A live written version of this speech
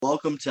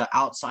welcome to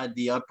Outside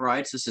the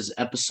Uprights. This is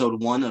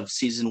episode 1 of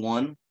season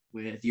 1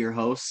 with your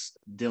hosts,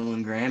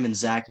 Dylan Graham and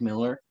Zach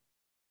Miller.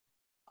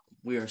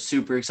 We are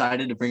super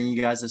excited to bring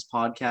you guys this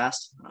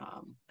podcast.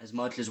 As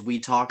much as we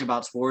talk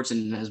about sports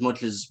and as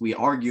much as we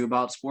argue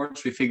about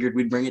sports, we figured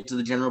we'd bring it to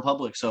the general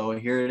public. So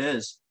here it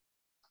is.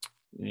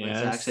 Yes.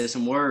 Let Zach say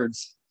some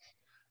words.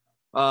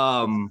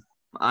 I'm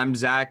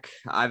Zach.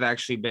 I've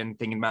actually been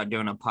thinking about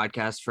doing a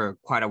podcast for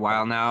quite a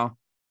while now,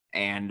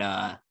 and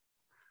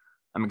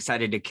I'm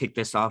excited to kick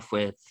this off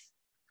with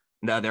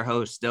the other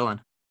host, Dylan.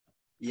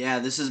 Yeah,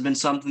 this has been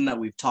something that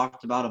we've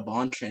talked about a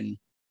bunch, and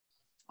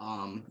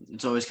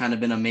it's always kind of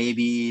been a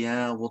maybe.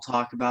 Yeah, we'll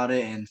talk about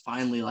it. And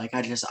finally,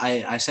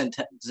 I sent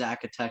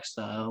Zach a text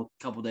a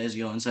couple days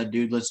ago and said,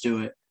 "Dude, let's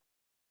do it."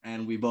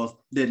 And we both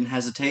didn't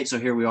hesitate, so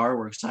here we are.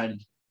 We're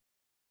excited.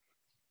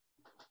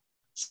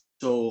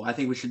 So I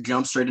think we should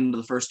jump straight into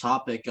the first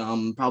topic.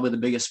 Probably the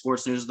biggest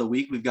sports news of the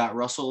week. We've got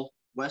Russell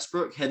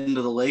Westbrook heading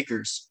to the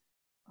Lakers.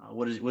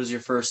 What is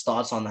your first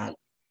thoughts on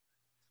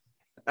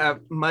that?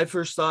 My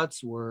first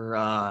thoughts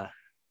were,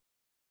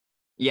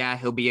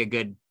 he'll be a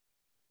good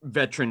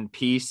veteran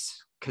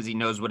piece because he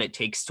knows what it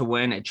takes to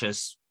win. It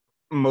just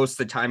most of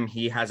the time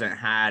he hasn't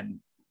had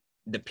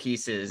the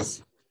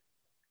pieces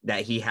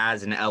that he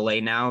has in LA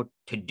now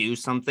to do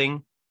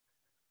something.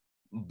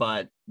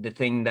 But the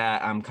thing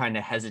that I'm kind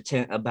of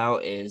hesitant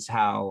about is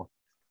how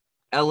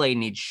LA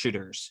needs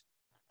shooters,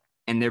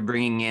 and they're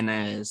bringing in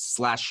a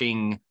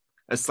slashing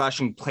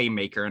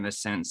playmaker in a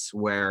sense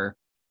where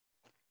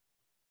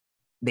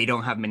they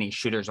don't have many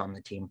shooters on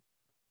the team.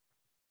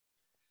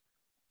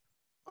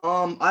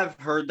 I've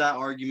heard that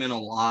argument a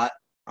lot.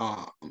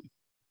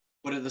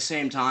 But at the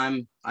same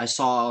time, I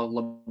saw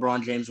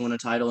LeBron James win a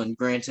title, and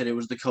granted, it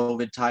was the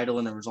COVID title,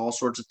 and there was all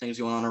sorts of things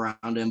going on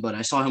around him, but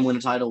I saw him win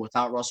a title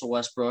without Russell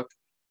Westbrook.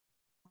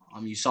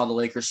 You saw the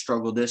Lakers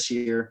struggle this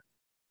year.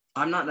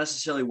 I'm not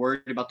necessarily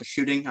worried about the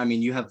shooting. I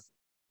mean, you have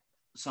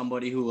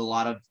somebody who a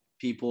lot of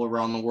people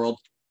around the world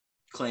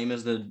claim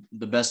is the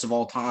best of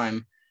all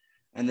time,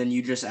 and then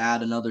you just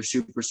add another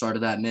superstar to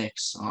that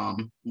mix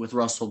with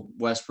Russell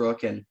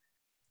Westbrook, and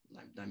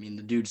I mean,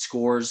 the dude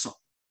scores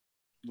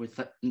with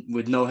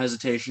no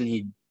hesitation.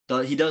 He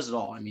does it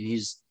all. I mean,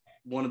 he's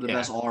one of the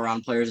best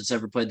all-around players that's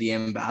ever played the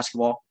game of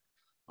basketball.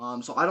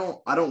 So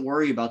I don't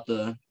worry about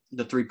the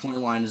 3-point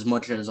line as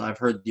much as I've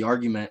heard the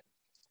argument.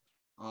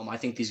 I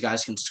think these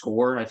guys can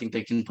score. I think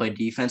they can play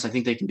defense. I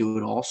think they can do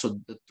it all. So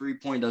the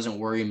 3-point doesn't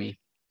worry me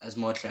as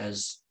much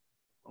as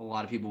a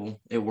lot of people,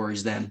 it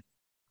worries them.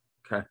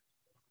 Okay.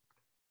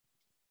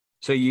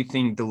 So you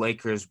think the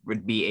Lakers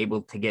would be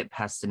able to get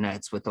past the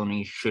Nets with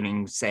only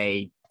shooting,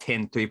 say,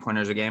 10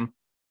 3-pointers a game?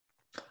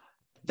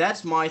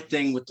 That's my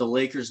thing with the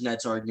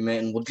Lakers-Nets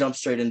argument, and we'll jump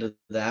straight into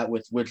that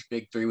with which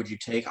big three would you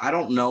take. I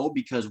don't know,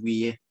 because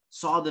we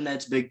saw the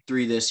Nets' big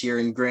three this year,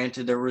 and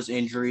granted there was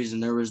injuries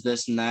and there was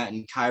this and that,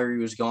 and Kyrie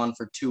was gone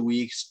for 2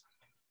 weeks,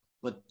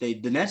 but the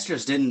Nets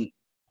just didn't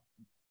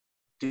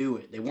do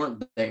it. They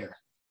weren't there.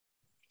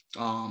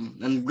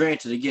 And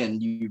granted,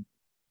 again,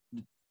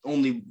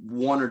 only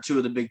 1 or 2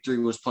 of the big three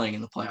was playing in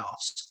the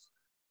playoffs.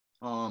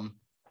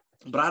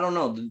 But I don't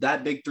know.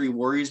 That big three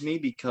worries me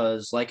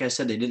because, like I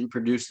said, they didn't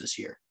produce this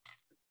year.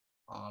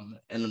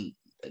 And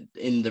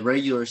in the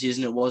regular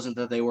season, it wasn't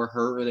that they were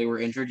hurt or they were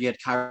injured. You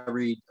had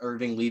Kyrie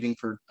Irving leaving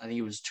for, I think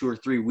it was 2 or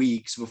 3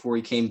 weeks before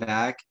he came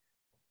back.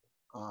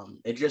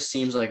 It just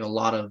seems like a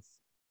lot of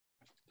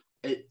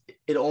it.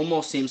 It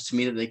almost seems to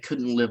me that they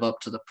couldn't live up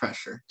to the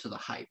pressure, to the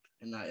hype,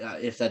 and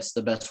if that's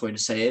the best way to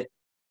say it.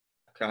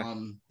 Okay.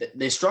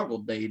 They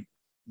struggled. They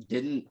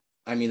didn't.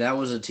 I mean, that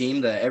was a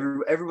team that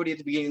everybody at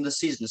the beginning of the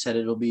season said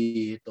it'll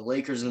be the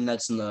Lakers and the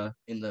Nets in the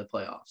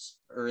playoffs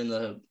or in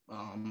the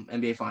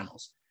NBA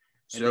Finals.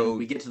 And so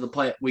we get to the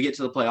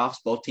playoffs.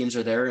 Both teams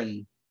are there,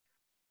 and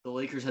the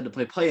Lakers had to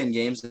play play-in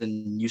games,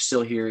 and you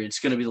still hear it's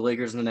going to be the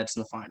Lakers and the Nets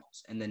in the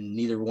finals, and then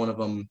neither one of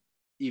them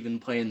even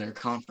play in their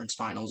conference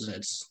finals, and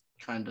it's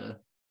kind of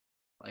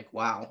like,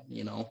 wow,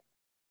 you know.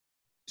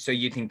 So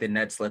you think the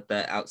Nets let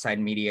the outside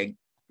media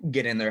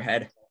get in their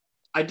head?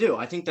 I do.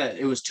 I think that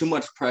it was too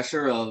much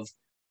pressure it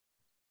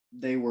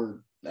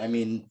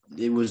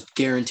was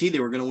guaranteed they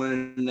were going to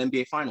win an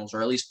NBA Finals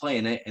or at least play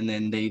in it, and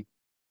then they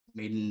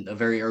made a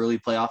very early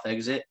playoff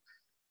exit.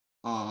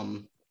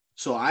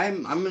 So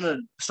I'm going to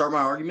start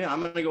my argument.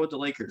 I'm going to go with the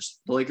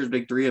Lakers. The Lakers'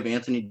 big three of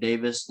Anthony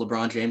Davis,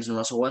 LeBron James, and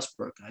Russell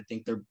Westbrook. I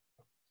think they're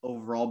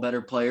overall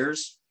better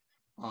players.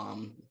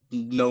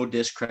 No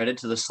discredit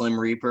to the Slim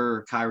Reaper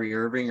or Kyrie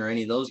Irving or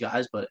any of those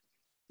guys, but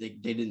they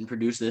didn't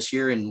produce this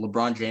year, and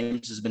LeBron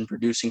James has been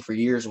producing for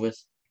years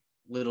with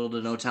little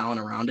to no talent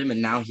around him,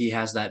 and now he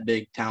has that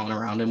big talent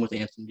around him with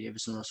Anthony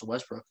Davis and Russell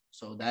Westbrook.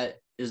 So that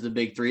is the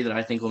big three that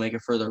I think will make a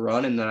further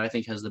run and that I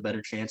think has the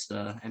better chance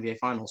to NBA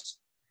Finals.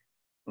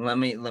 Let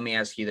me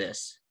ask you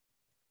this.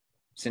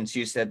 Since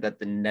you said that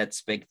the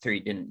Nets' big three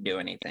didn't do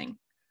anything,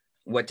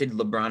 what did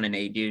LeBron and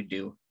AD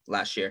do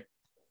last year?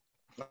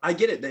 I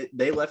get it.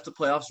 They left the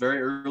playoffs very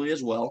early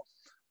as well.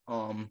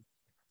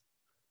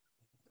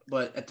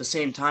 But at the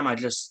same time,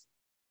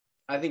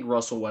 I think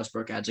Russell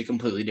Westbrook adds a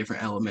completely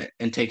different element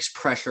and takes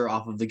pressure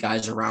off of the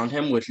guys around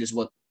him, which is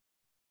what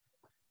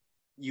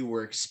you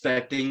were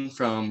expecting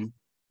from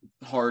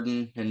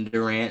Harden and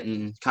Durant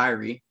and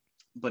Kyrie,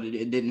 but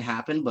it didn't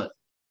happen. But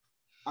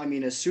I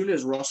mean, as soon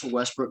as Russell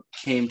Westbrook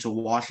came to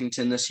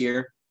Washington this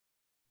year,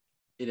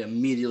 it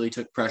immediately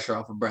took pressure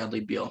off of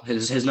Bradley Beal.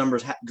 His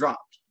numbers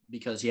dropped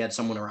because he had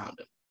someone around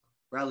him.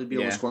 Bradley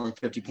Beal was scoring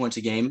 50 points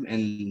a game,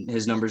 and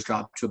his numbers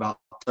dropped to about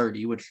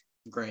 30, which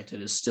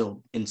granted is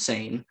still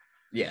insane.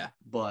 Yeah.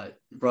 But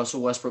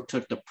Russell Westbrook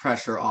took the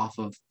pressure off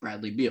of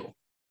Bradley Beal.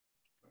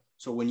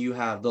 So when you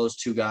have those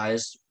two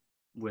guys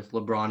with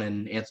LeBron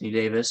and Anthony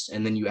Davis,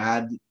 and then you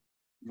add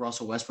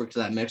Russell Westbrook to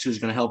that mix, who's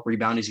going to help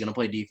rebound, he's going to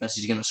play defense,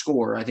 he's going to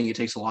score, I think it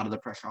takes a lot of the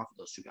pressure off of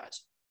those two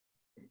guys.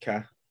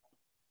 Okay.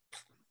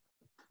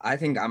 I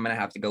think I'm going to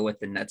have to go with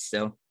the Nets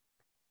still.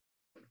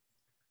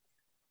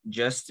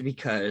 Just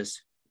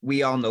because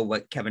we all know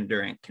what Kevin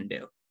Durant can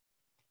do.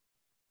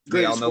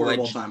 Greatest scorer of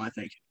all time, I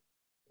think.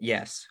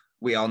 Yes.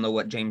 We all know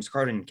what James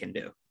Harden can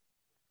do.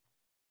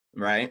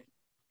 Right?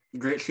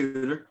 Great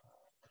shooter.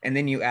 And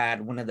then you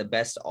add one of the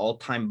best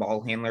all-time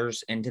ball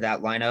handlers into that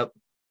lineup.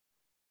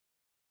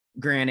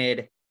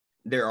 Granted,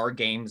 there are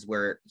games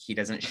where he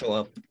doesn't show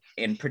up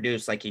and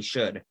produce like he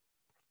should,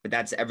 but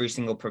that's every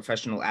single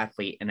professional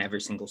athlete in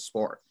every single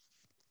sport.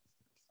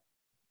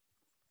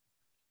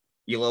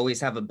 You'll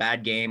always have a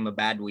bad game, a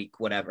bad week,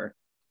 whatever.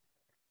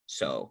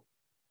 So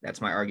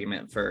that's my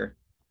argument for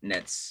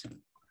Nets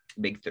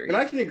big three. And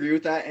I can agree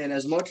with that. And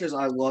as much as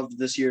I loved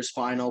this year's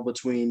final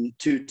between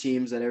two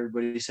teams that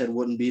everybody said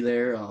wouldn't be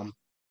there,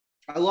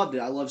 I loved it.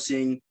 I love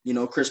seeing,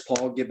 Chris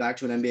Paul get back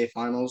to an NBA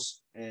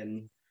Finals,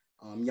 and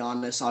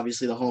Giannis,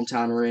 obviously the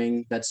hometown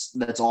ring.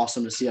 That's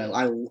awesome to see.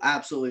 I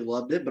absolutely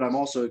loved it, but I'm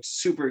also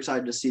super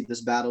excited to see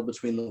this battle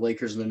between the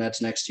Lakers and the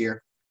Nets next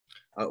year.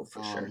 Oh,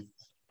 for sure.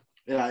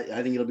 Yeah,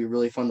 I think it'll be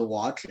really fun to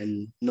watch,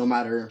 and no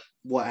matter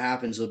what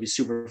happens, it'll be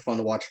super fun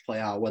to watch play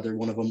out, whether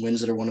one of them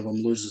wins it or one of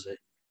them loses it.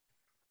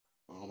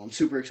 I'm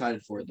super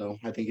excited for it, though.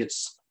 I think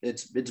it's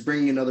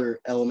bringing another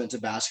element to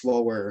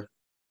basketball where,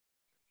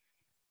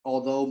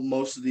 although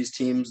most of these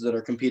teams that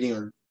are competing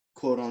are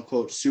quote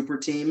unquote super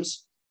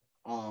teams,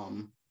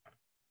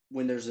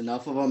 when there's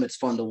enough of them, it's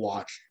fun to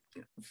watch.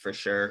 For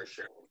sure.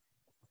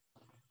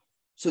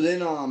 So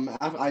then,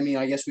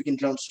 I guess we can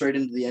jump straight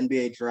into the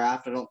NBA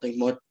draft. I don't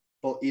think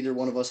either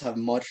one of us have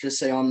much to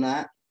say on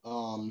that.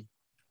 I'll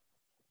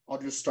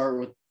just start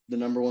with the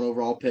number one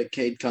overall pick,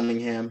 Cade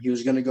Cunningham. He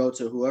was going to go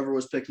to whoever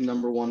was picking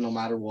number one, no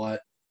matter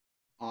what.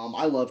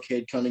 I love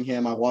Cade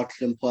Cunningham. I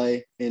watched him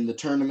play in the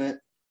tournament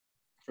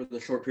for the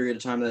short period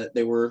of time that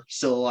they were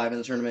still alive in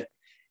the tournament.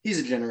 He's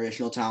a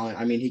generational talent.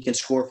 I mean, he can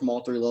score from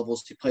all three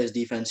levels. He plays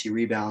defense. He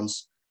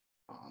rebounds.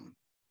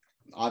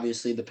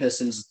 Obviously, the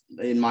Pistons,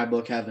 in my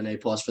book, have an A+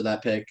 for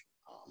that pick.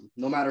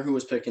 No matter who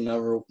was picking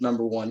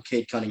number one,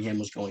 Cade Cunningham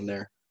was going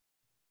there.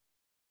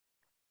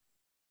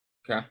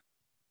 Okay.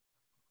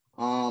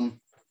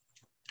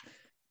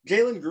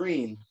 Jalen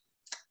Green.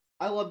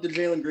 I love the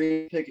Jalen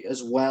Green pick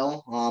as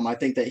well. I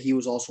think that he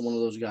was also one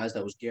of those guys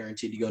that was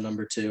guaranteed to go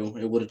number two.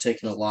 It would have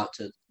taken a lot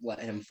to let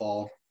him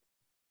fall.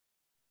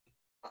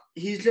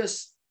 He's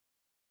just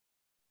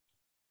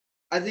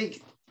 – I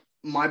think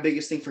my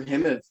biggest thing for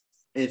him,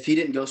 if he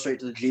didn't go straight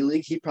to the G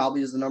League, he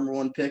probably is the number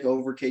one pick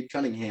over Cade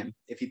Cunningham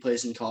if he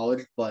plays in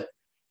college. But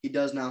he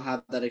does now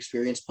have that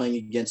experience playing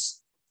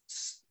against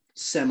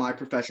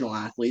semi-professional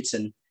athletes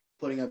and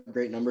putting up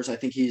great numbers. I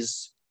think he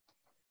has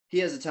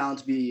the talent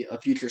to be a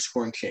future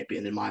scoring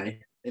champion in my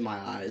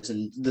eyes.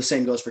 And the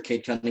same goes for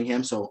Cade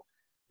Cunningham. So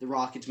the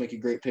Rockets make a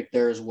great pick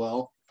there as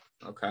well.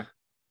 Okay.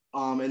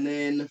 And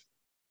then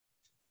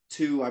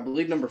I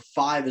believe number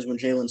 5 is when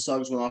Jalen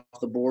Suggs went off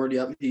the board.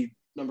 Yep,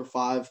 number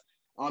 5.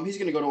 He's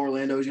going to go to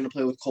Orlando. He's going to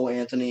play with Cole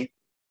Anthony.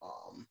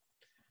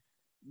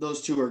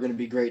 Those two are going to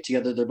be great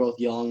together. They're both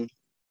young.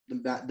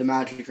 The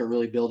Magic are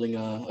really building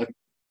a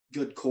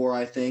good core,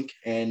 I think.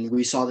 And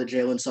we saw that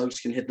Jalen Suggs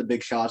can hit the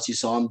big shots. You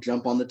saw him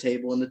jump on the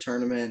table in the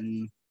tournament.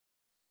 And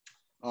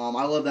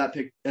I love that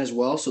pick as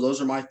well. So those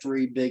are my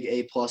 3 big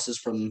A+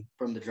 from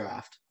the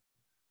draft.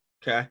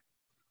 Okay.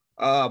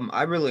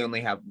 I really only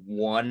have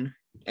one,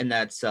 and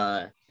that's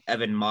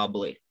Evan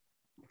Mobley,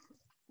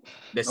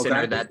 the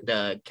center that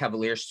the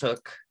Cavaliers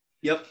took.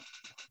 Yep.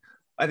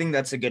 I think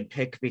that's a good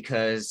pick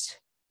because,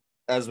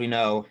 as we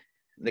know,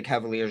 the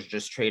Cavaliers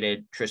just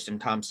traded Tristan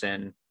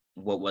Thompson,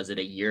 what was it,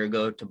 a year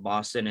ago to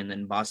Boston, and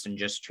then Boston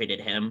just traded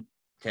him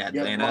to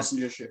Atlanta. Yeah, Boston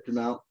just shipped him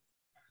out.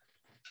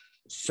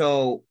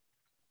 So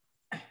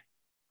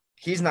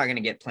he's not going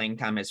to get playing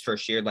time his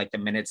first year, like the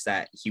minutes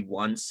that he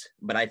wants,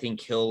 but I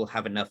think he'll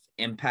have enough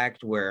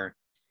impact where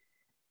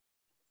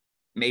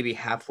maybe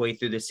halfway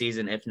through the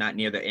season, if not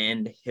near the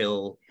end,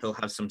 he'll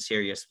have some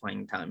serious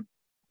playing time.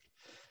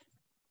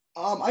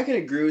 I can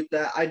agree with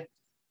that.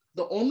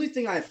 The only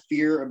thing I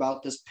fear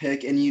about this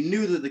pick, and you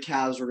knew that the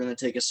Cavs were going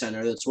to take a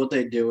center. That's what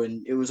they do,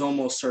 and it was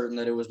almost certain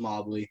that it was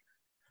Mobley.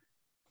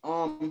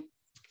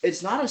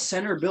 It's not a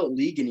center-built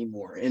league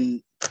anymore,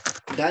 and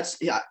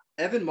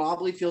Evan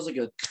Mobley feels like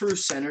a true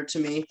center to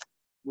me.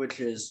 which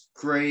is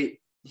great.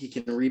 He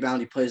can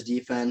rebound. He plays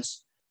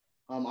defense.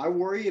 I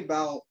worry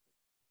about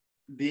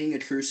being a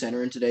true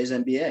center in today's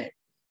NBA.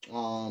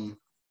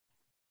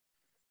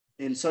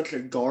 In such a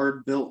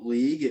guard-built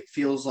league, it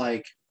feels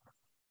like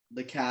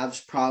the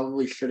Cavs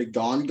probably should have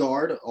gone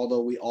guard,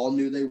 although we all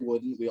knew they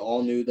wouldn't. We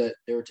all knew that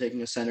they were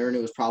taking a center, and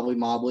it was probably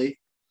Mobley.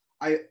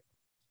 I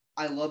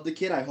love the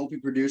kid. I hope he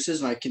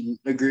produces, and I can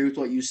agree with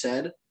what you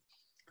said.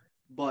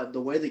 But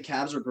the way the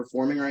Cavs are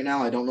performing right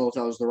now, I don't know if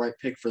that was the right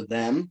pick for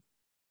them.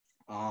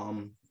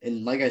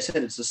 And like I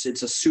said, it's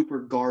a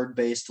super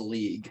guard-based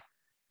league.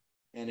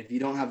 And if you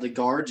don't have the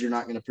guards, you're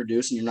not going to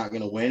produce and you're not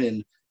going to win.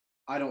 And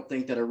I don't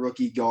think that a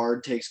rookie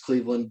guard takes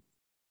Cleveland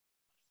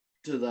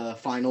to the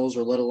finals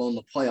or let alone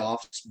the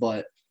playoffs.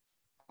 But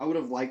I would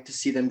have liked to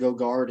see them go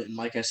guard. And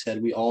like I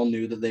said, we all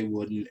knew that they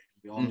wouldn't.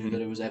 We all knew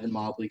that it was Evan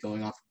Mobley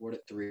going off the board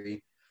at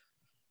 3.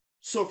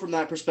 So from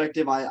that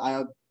perspective,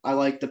 I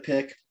like the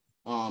pick.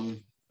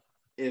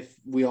 If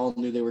we all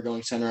knew they were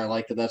going center, I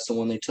like that that's the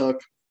one they took.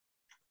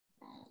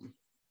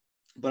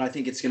 But I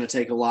think it's going to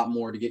take a lot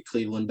more to get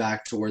Cleveland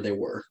back to where they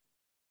were.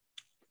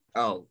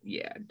 Oh,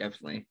 yeah,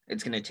 definitely.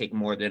 It's going to take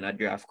more than a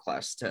draft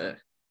class to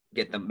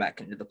get them back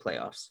into the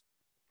playoffs.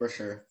 For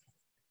sure.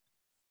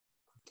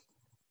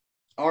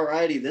 All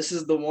righty. This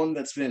is the one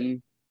that's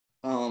been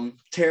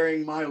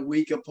tearing my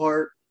week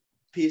apart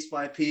piece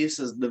by piece,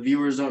 as the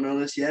viewers don't know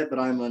this yet, but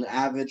I'm an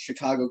avid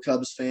Chicago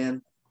Cubs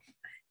fan.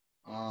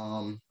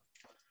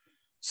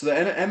 So the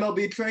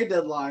MLB trade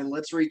deadline,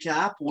 let's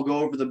recap. We'll go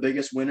over the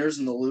biggest winners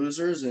and the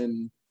losers.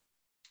 And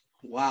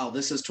wow,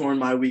 this has torn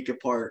my week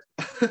apart.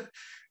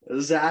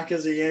 Zach,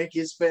 as a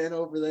Yankees fan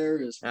over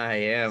there, is I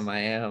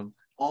am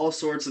all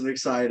sorts of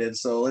excited.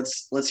 So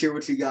let's hear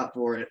what you got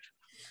for it.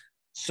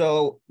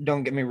 So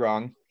don't get me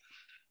wrong.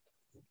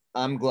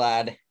 I'm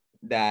glad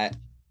that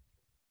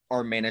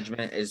our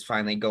management is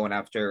finally going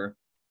after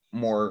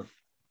more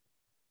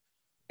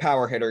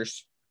power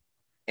hitters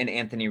in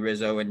Anthony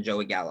Rizzo and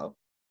Joey Gallo.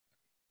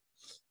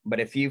 But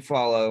if you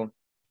follow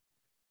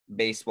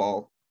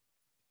baseball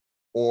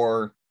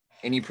or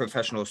any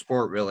professional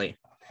sport, really,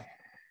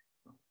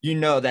 you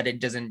know that it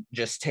doesn't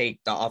just take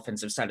the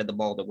offensive side of the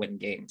ball to win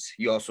games.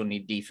 You also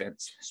need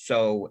defense.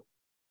 So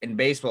in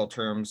baseball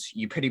terms,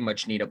 you pretty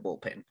much need a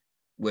bullpen,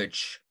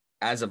 which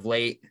as of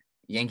late,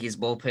 Yankees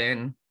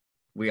bullpen,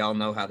 we all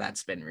know how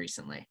that's been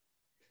recently.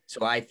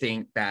 So I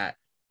think that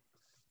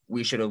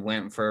we should have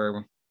went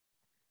for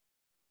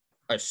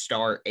a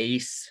star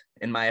ace,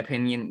 in my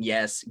opinion.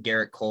 Yes,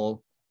 Garrett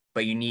Cole,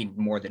 but you need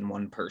more than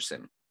one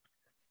person.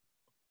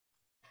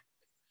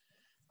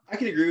 I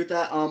can agree with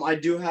that. I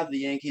do have the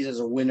Yankees as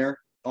a winner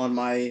on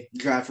my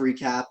draft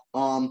recap.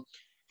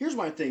 Here's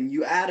my thing.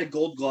 You add a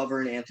Gold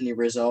Glover in Anthony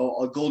Rizzo,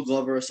 a Gold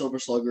Glover, a Silver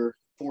Slugger,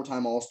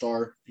 4-time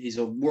All-Star. He's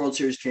a World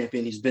Series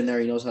champion. He's been there.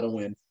 He knows how to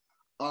win.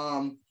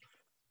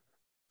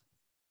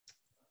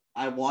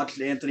 I watched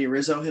Anthony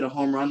Rizzo hit a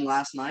home run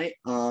last night.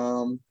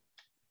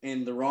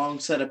 In the wrong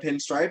set of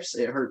pinstripes.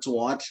 It hurt to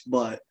watch,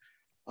 but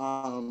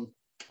I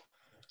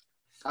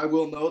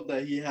will note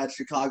that he had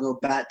Chicago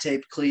bat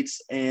tape cleats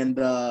and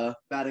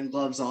batting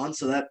gloves on,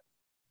 so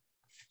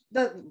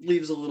that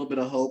leaves a little bit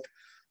of hope.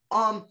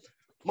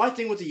 My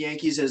thing with the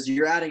Yankees is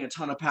you're adding a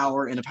ton of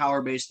power in a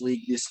power-based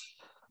league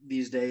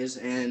these days,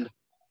 and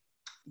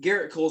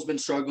Garrett Cole's been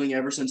struggling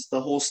ever since the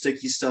whole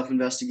sticky stuff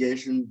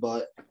investigation,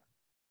 but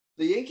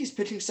the Yankees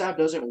pitching staff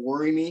doesn't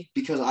worry me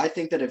because I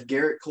think that if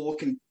Garrett Cole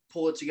can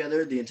pull it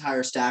together, the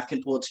entire staff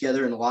can pull it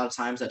together, and a lot of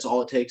times that's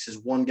all it takes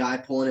is one guy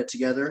pulling it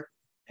together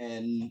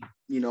and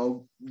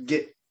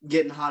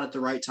getting hot at the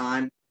right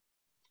time.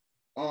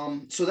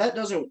 So that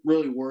doesn't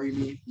really worry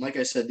me. Like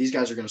I said, these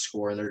guys are going to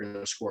score, and they're going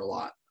to score a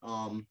lot.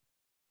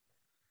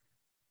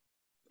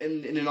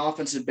 In an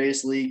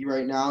offensive-based league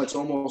right now, it's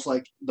almost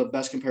like the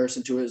best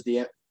comparison to it is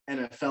the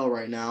NFL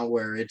right now,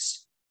 where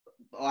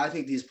I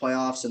think these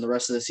playoffs and the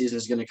rest of the season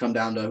is going to come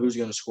down to who's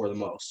going to score the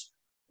most.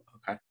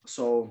 Okay.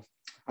 So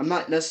I'm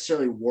not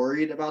necessarily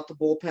worried about the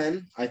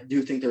bullpen. I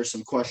do think there's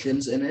some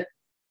questions in it,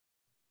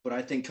 but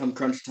I think come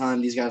crunch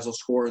time, these guys will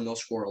score, and they'll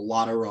score a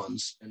lot of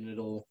runs, and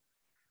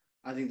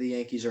I think the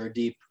Yankees are a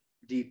deep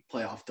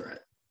playoff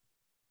threat.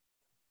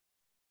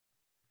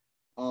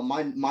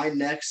 My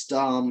next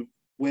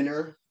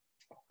winner,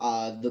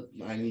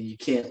 you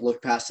can't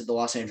look past it. The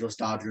Los Angeles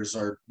Dodgers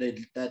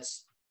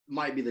that's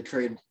might be the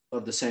trade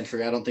of the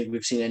century. I don't think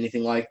we've seen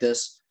anything like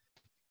this.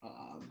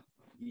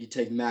 You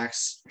take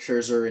Max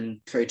Scherzer and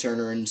Trey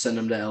Turner and send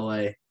them to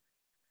LA.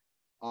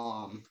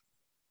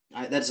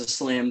 That's a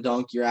slam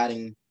dunk. You're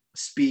adding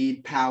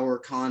speed, power,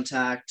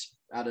 contact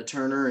out of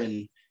Turner,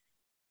 and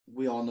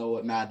we all know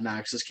what Mad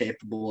Max is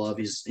capable of.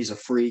 He's a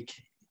freak,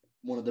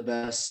 one of the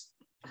best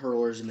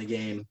hurlers in the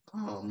game.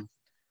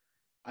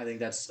 I think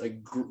that's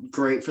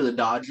great for the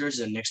Dodgers,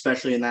 and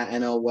especially in that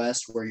NL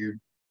West where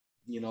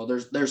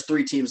there's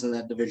 3 teams in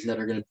that division that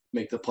are going to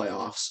make the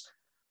playoffs.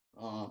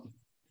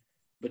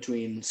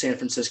 Between San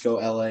Francisco,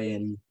 LA,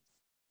 and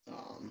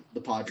the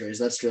Padres.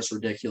 That's just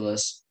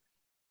ridiculous.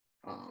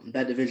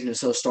 That division is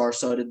so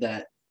star-studded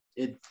that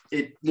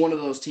one of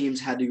those teams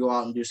had to go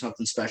out and do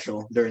something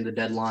special during the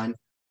deadline.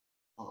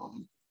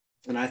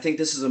 And I think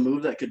this is a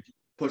move that could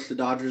push the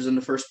Dodgers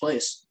into first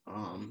place.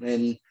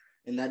 And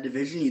in that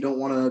division, you don't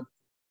want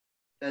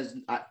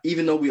to,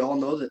 even though we all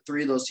know that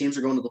three of those teams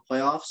are going to the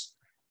playoffs,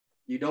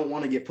 you don't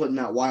want to get put in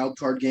that wild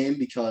card game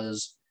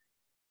because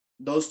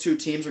those two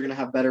teams are going to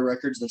have better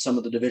records than some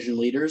of the division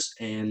leaders,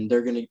 and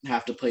they're going to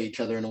have to play each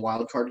other in a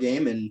wild card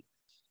game. And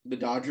the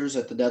Dodgers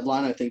at the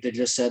deadline, I think they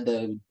just said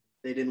that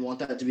they didn't want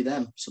that to be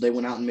them, so they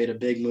went out and made a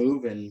big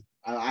move, and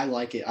I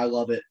like it. I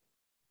love it.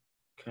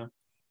 Okay.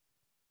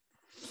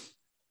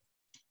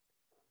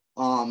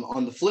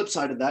 On the flip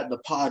side of that, the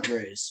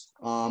Padres.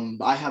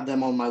 I have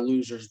them on my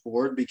losers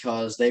board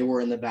because they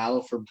were in the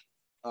battle for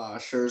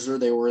Scherzer.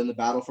 They were in the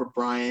battle for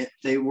Bryant.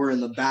 They were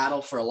in the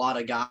battle for a lot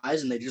of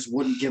guys, and they just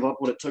wouldn't give up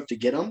what it took to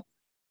get them.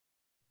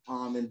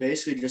 And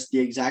basically just the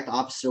exact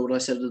opposite of what I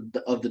said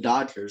of the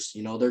Dodgers.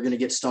 You know, they're going to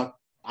get stuck.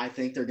 I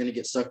think they're going to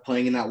get stuck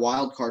playing in that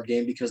wild card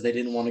game because they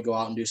didn't want to go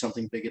out and do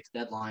something big at the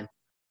deadline.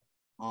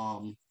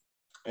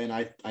 And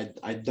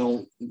I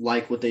don't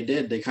like what they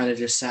did. They kind of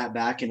just sat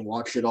back and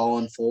watched it all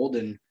unfold.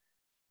 And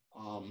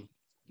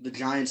the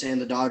Giants and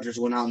the Dodgers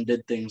went out and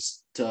did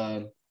things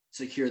to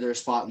secure their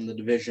spot in the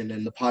division,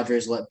 and the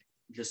Padres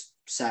just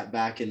sat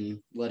back and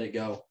let it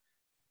go.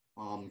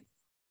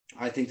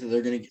 I think that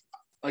they're going to,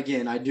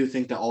 again, I do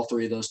think that all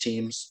three of those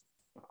teams,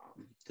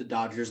 the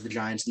Dodgers, the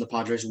Giants, and the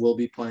Padres will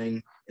be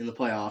playing in the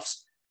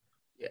playoffs.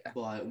 Yeah.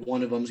 But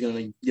one of them is going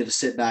to get to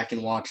sit back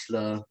and watch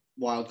the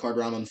wild card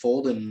round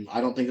unfold, and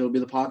I don't think it'll be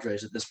the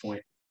Padres at this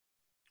point.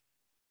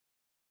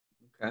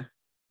 Okay.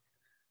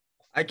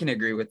 I can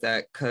agree with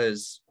that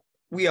because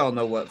we all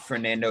know what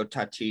Fernando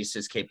Tatis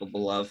is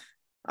capable of.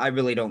 I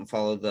really don't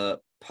follow the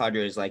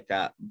Padres like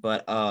that,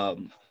 but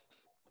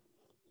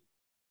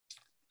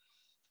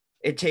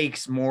it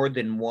takes more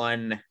than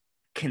one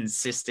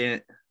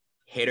consistent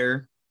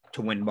hitter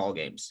to win ball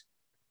games.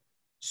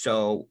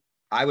 So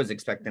I was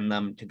expecting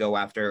them to go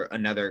after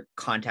another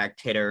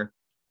contact hitter,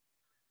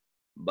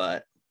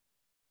 but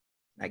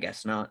I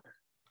guess not.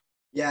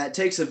 Yeah, it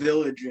takes a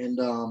village, and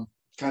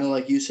kind of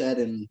like you said,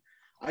 and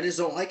I just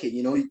don't like it.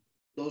 You know,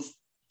 those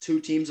two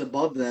teams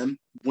above them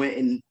went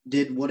and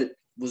did what it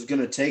was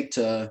going to take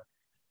to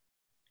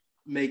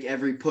make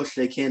every push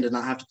they can to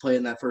not have to play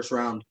in that first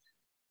round.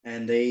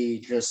 And they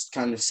just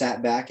kind of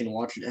sat back and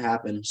watched it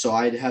happen. So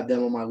I'd have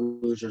them on my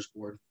losers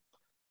board.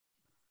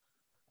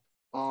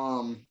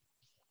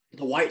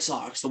 The White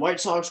Sox. The White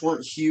Sox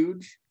weren't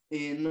huge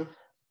in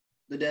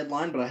the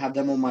deadline, but I have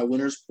them on my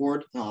winners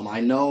board.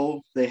 I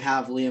know they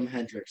have Liam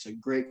Hendricks, a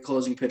great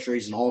closing pitcher.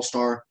 He's an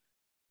all-star,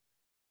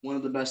 one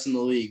of the best in the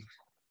league.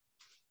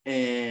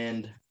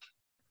 And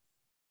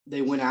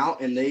they went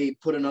out and they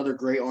put another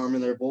great arm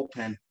in their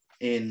bullpen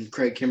in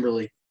Craig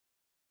Kimbrell.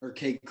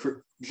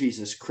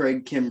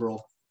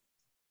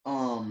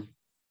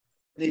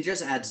 It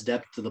just adds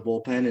depth to the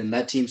bullpen, and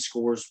that team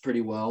scores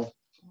pretty well.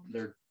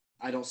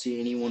 I don't see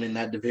anyone in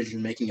that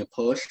division making a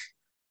push.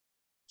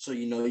 So,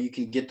 you know, you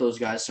can get those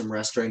guys some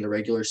rest during the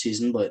regular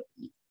season, but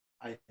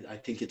I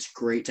think it's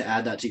great to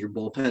add that to your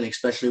bullpen,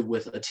 especially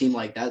with a team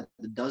like that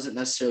doesn't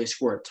necessarily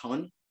score a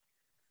ton,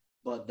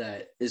 but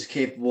that is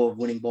capable of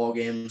winning ball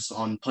games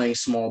on playing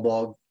small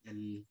ball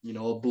and, you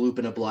know, a bloop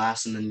and a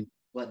blast and then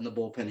letting the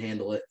bullpen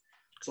handle it.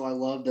 So I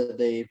love that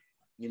they,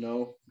 you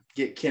know,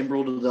 get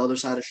Kimbrell to the other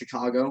side of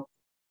Chicago.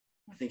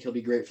 I think he'll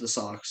be great for the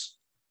Sox.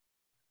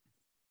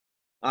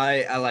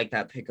 I like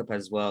that pickup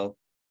as well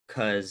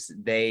because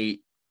they're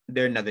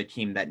another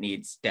team that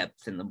needs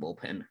depth in the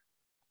bullpen.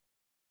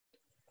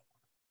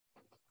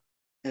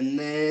 And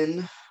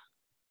then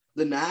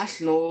the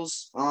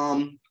Nationals,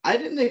 I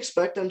didn't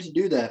expect them to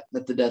do that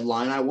at the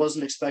deadline. I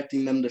wasn't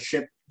expecting them to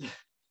ship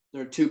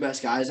their two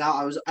best guys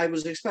out. I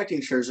was expecting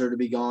Scherzer to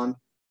be gone.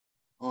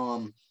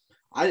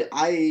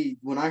 I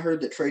when I heard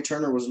that Trey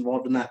Turner was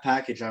involved in that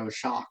package, I was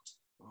shocked.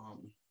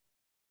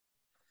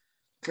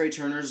 Trey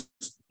Turner's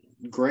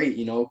great,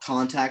 you know,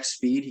 contact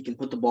speed. He can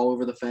put the ball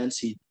over the fence.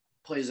 He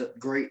plays it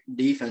great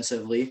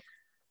defensively.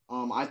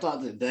 I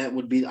thought that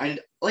would be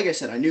like I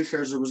said, I knew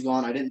Scherzer was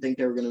gone. I didn't think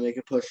they were going to make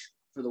a push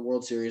for the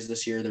World Series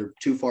this year. They're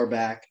too far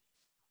back.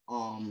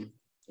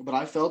 But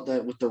I felt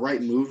that with the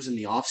right moves in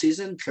the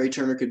offseason, Trey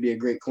Turner could be a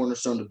great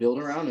cornerstone to build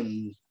around,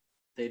 and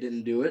they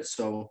didn't do it.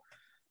 So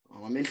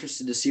I'm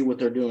interested to see what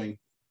they're doing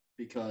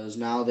because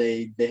now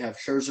they have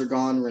Scherzer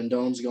gone,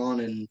 Rendon's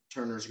gone, and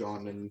Turner's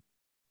gone. And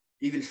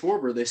even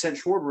Schwarber, they sent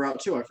Schwarber out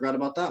too. I forgot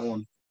about that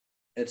one.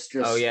 It's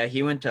just. Oh, yeah.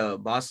 He went to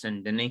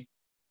Boston, didn't he?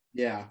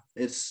 Yeah.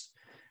 It's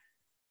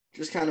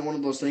just kind of one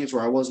of those things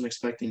where I wasn't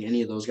expecting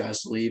any of those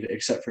guys to leave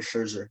except for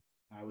Scherzer.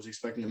 I was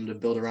expecting them to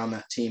build around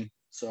that team.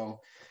 So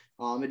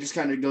it just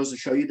kind of goes to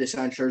show you they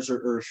signed Scherzer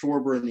or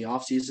Schwarber in the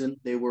offseason.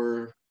 They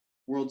were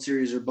World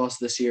Series or bust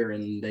this year,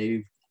 and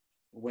they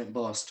went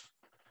bust.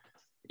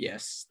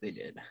 Yes, they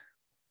did.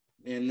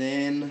 And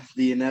then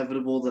the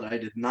inevitable that I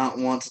did not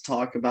want to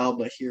talk about,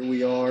 but here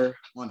we are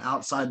on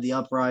Outside the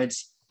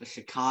Uprights, the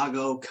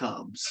Chicago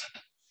Cubs.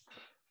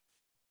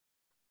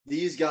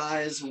 These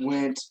guys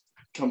went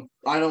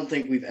I don't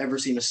think we've ever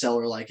seen a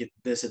seller like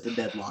this at the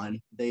deadline.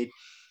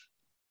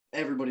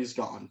 Everybody's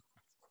gone.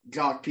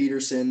 Jock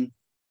Peterson.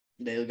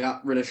 They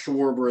got rid of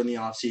Schwarber in the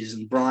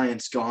offseason.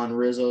 Bryant's gone.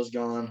 Rizzo's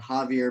gone.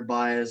 Javier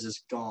Baez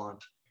is gone.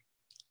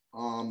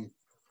 I'm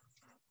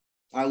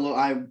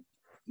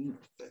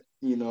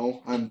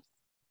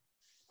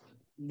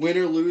win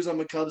or lose, I'm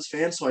a Cubs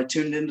fan, so I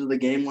tuned into the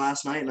game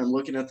last night and I'm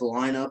looking at the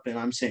lineup and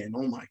I'm saying,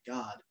 oh my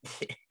God.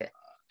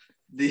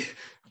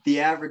 The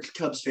average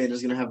Cubs fan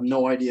is going to have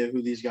no idea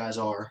who these guys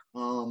are.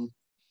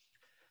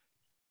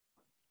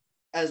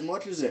 As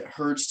much as it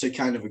hurts to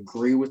kind of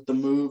agree with the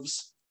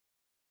moves,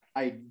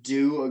 I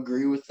do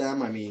agree with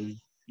them. I mean,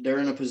 they're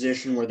in a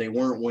position where they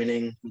weren't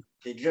winning.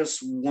 They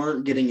just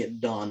weren't getting it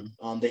done.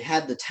 They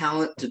had the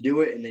talent to do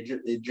it, and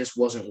it just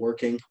wasn't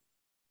working.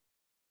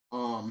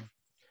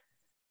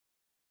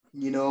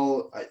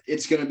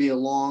 It's going to be a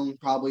long,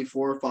 probably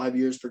 4 or 5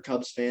 years for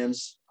Cubs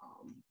fans.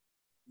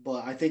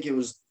 But I think it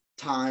was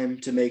time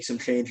to make some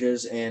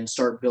changes and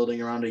start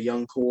building around a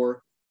young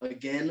core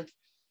again,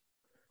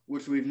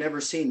 which we've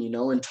never seen. In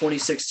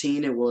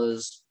 2016, it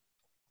was,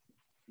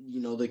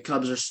 the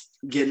Cubs are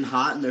getting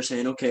hot and they're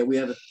saying, okay, we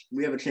have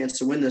a chance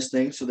to win this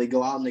thing. So they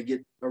go out and they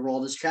get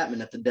Aroldis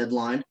Chapman at the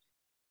deadline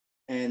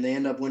and they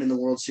end up winning the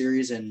World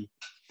Series. And,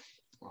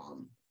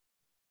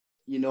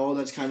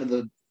 that's kind of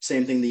the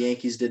same thing the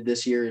Yankees did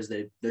this year is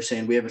they're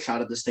saying, we have a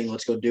shot at this thing.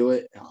 Let's go do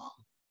it.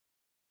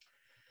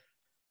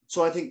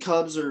 So I think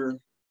Cubs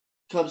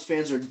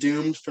fans are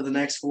doomed for the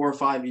next 4 or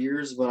 5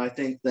 years, but I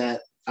think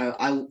that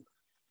I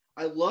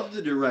love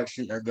the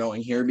direction they're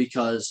going here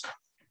because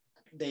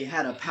they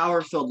had a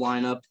power-filled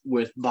lineup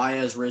with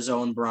Baez,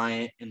 Rizzo, and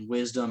Bryant and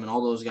Wisdom and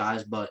all those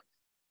guys, but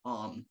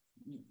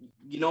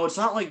it's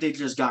not like they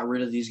just got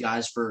rid of these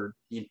guys for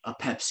a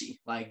Pepsi.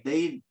 Like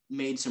they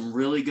made some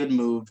really good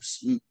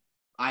moves.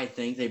 I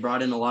think they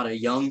brought in a lot of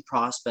young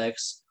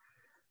prospects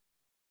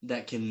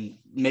that can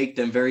make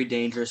them very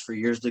dangerous for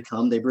years to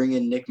come. They bring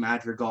in Nick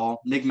Madrigal.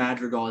 Nick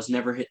Madrigal has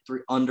never hit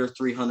under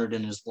 300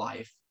 in his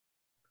life.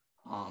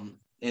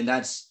 And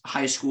that's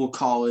high school,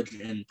 college,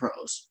 and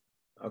pros.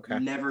 Okay.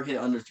 Never hit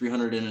under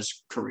 300 in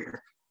his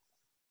career.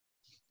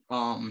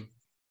 So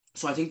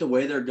I think the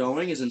way they're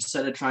going is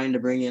instead of trying to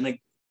bring in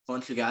a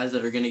bunch of guys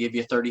that are going to give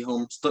you 30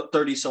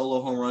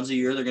 solo home runs a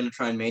year, they're going to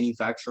try and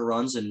manufacture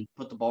runs and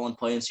put the ball in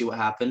play and see what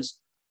happens.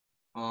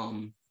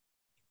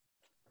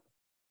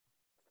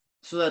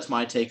 So that's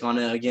my take on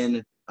it.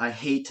 Again, I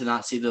hate to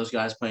not see those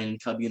guys playing in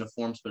Cub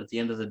uniforms, but at the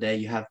end of the day,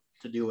 you have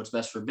to do what's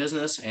best for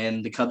business,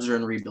 and the Cubs are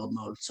in rebuild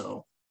mode.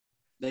 So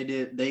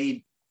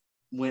they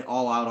went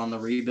all out on the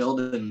rebuild,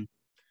 and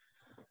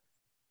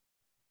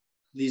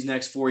these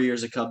next 4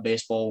 years of Cub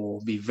baseball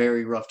will be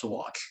very rough to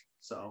watch.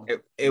 So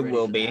it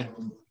will be,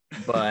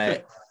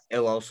 but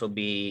it'll also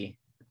be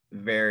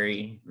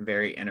very,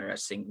 very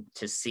interesting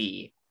to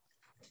see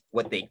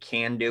what they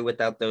can do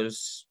without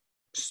those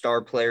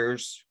star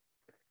players,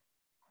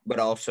 but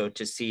also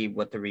to see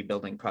what the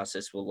rebuilding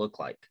process will look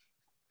like.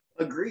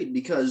 Agreed,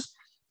 because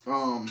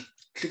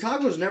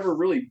Chicago's never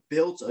really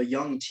built a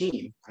young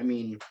team. I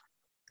mean,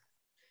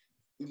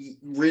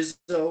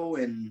 Rizzo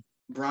and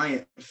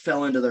Bryant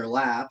fell into their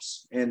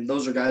laps, and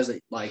those are guys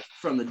that, like,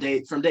 from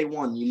day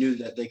one, you knew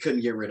that they couldn't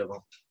get rid of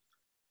them.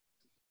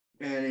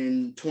 And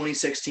in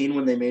 2016,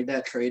 when they made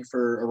that trade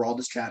for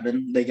Aroldis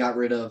Chapman, they got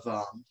rid of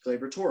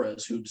Gleyber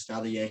Torres, who's now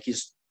the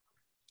Yankees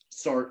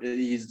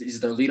he's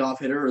their leadoff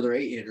hitter or their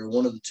 8 hitter,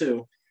 one of the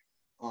two.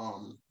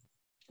 And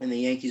the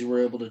Yankees were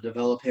able to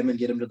develop him and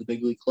get him to the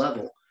big league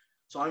level.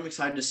 So I'm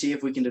excited to see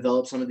if we can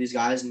develop some of these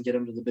guys and get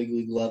them to the big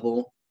league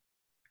level.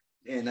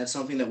 And that's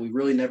something that we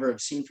really never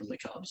have seen from the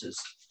Cubs, is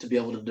to be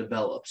able to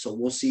develop. So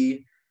we'll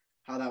see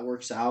how that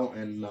works out.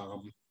 And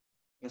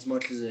as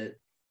much as it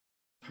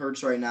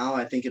hurts right now,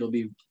 I think it'll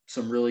be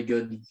some really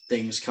good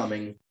things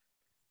coming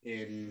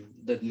in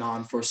the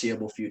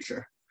non-foreseeable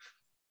future.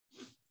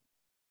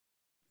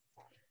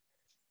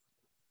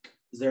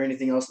 Is there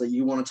anything else that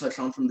you want to touch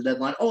on from the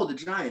deadline? Oh, the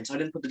Giants. I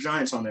didn't put the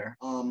Giants on there.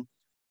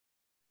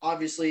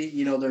 Obviously,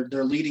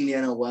 they're leading the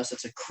NL West.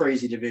 It's a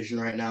crazy division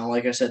right now.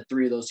 Like I said,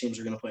 3 of those teams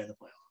are going to play in the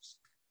playoffs.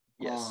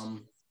 Yes.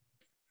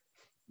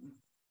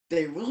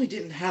 They really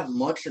didn't have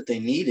much that they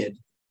needed.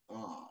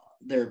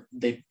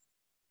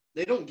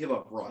 They don't give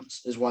up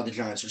runs, is why the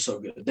Giants are so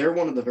good. They're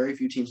one of the very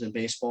few teams in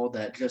baseball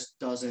that just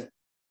doesn't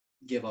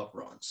give up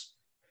runs.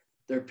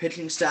 Their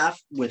pitching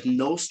staff, with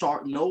no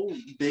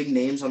big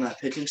names on that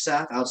pitching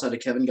staff outside of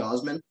Kevin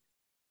Gausman,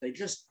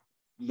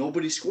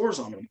 nobody scores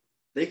on them.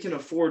 They can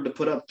afford to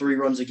put up 3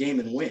 runs a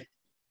game and win.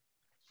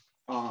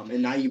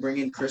 And now you bring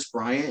in Chris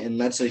Bryant, and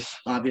that's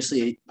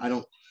obviously, I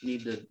don't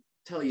need to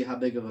tell you how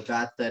big of a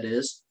bat that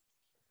is.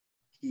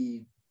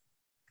 He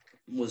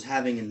was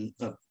having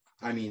a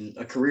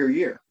career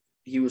year.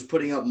 He was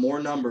putting up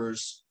more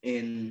numbers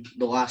in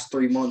the last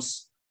 3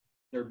 months,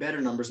 or better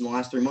numbers in the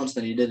last 3 months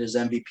than he did his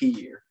MVP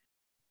year.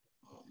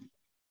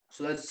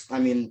 So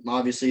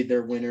obviously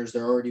they're winners.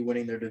 They're already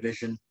winning their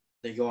division.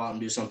 They go out and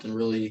do something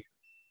really,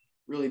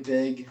 really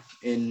big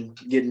in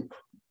getting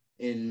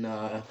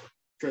in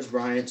Chris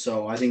Bryant.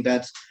 So I think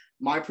that's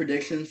my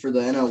prediction for the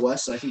NL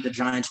West. I think the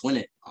Giants win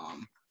it.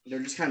 They're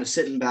just kind of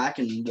sitting back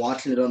and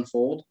watching it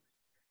unfold.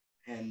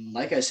 And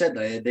like I said,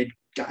 they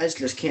guys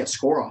just can't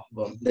score off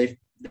of them.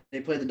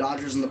 They play the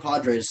Dodgers and the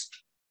Padres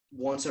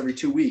once every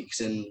 2 weeks,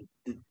 and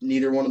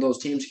neither one of those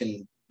teams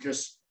can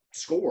just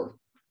score.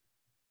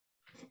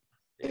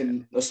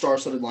 In a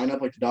star-studded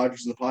lineup like the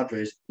Dodgers and the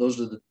Padres, those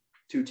are the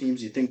two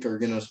teams you think are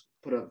going to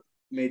put up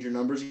major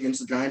numbers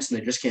against the Giants, and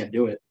they just can't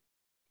do it.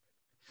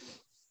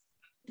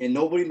 And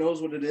nobody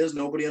knows what it is.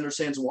 Nobody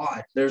understands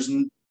why. There's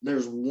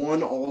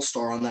one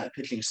all-star on that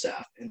pitching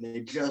staff, and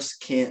they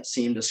just can't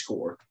seem to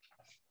score.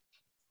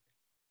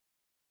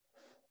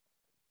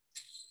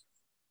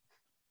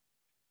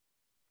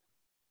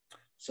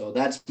 So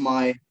that's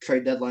my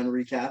trade deadline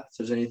recap. If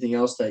there's anything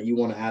else that you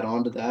want to add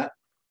on to that.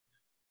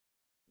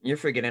 You're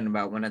forgetting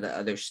about one of the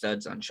other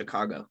studs on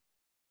Chicago.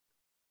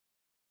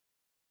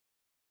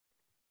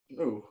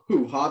 Oh,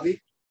 who?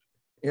 Javi?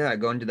 Yeah,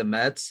 going to the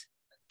Mets.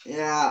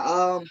 Yeah,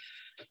 I'll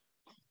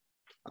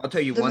tell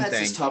you the one Mets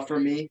thing. is tough for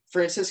me.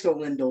 Francisco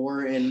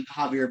Lindor and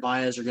Javier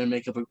Baez are going to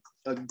make up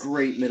a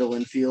great middle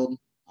infield.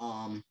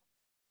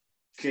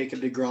 Jacob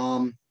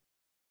deGrom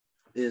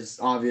is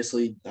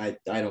obviously, I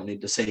don't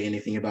need to say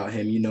anything about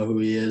him. You know who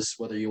he is,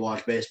 whether you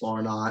watch baseball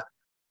or not.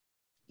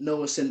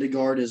 Noah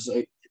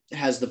Syndergaard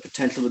has the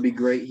potential to be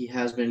great. He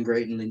has been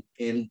great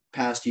in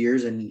past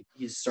years, and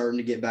he's starting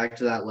to get back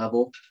to that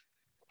level.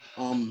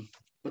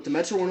 But the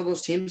Mets are one of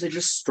those teams,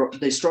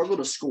 they struggle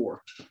to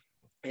score.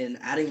 And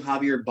adding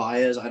Javier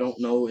Baez, I don't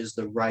know if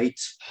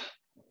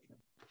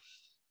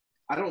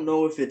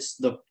it's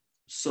the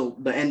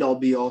end all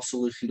be all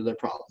solution to their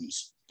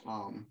problems.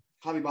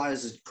 Javier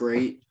Baez is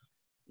great.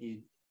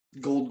 He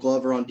Gold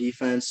Glover on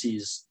defense.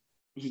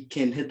 He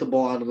can hit the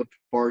ball out of the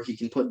park. He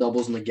can put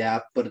doubles in the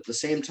gap, but at the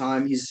same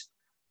time,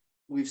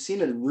 we've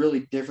seen a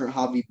really different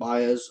Javi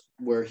Baez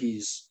where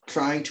he's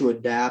trying to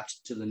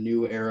adapt to the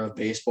new era of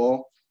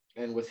baseball.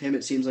 And with him,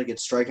 it seems like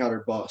it's strikeout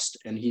or bust,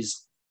 and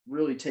he's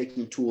really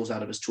taking tools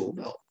out of his tool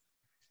belt.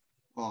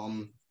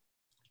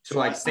 So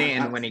like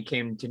Stanton when he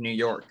came to New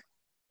York.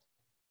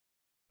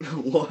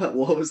 What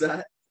was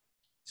that?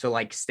 So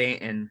like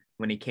Stanton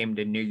when he came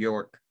to New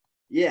York.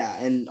 Yeah,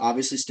 and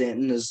obviously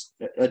Stanton is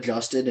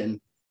adjusted, and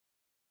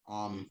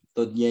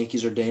the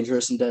Yankees are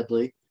dangerous and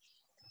deadly.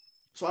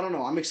 So I don't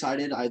know. I'm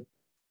excited.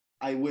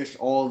 I wish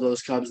all of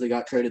those Cubs that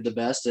got traded the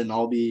best, and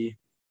I'll be,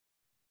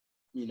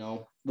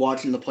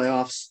 watching the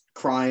playoffs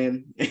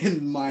crying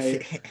in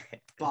my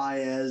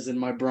Baez and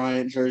my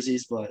Bryant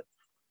jerseys. But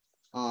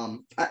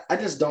I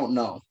just don't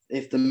know.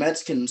 If the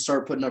Mets can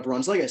start putting up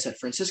runs, like I said,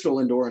 Francisco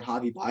Lindor and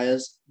Javi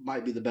Baez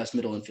might be the best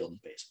middle infield in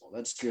baseball.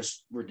 That's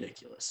just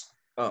ridiculous.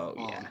 Oh,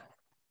 yeah.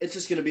 It's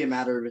just going to be a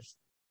matter of,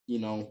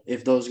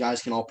 if those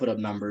guys can all put up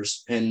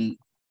numbers and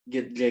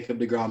get Jacob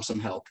deGrom some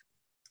help.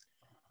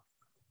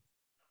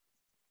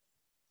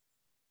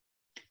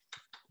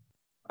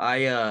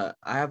 I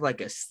have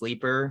like a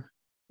sleeper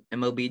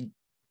MLB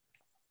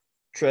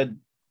trade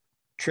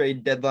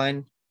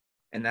deadline,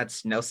 and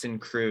that's Nelson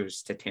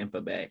Cruz to Tampa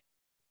Bay.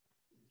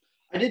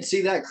 I did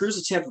see that.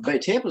 Cruz to Tampa Bay.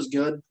 Tampa's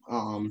good.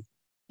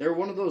 They're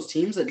one of those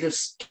teams that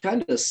just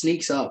kind of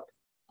sneaks up.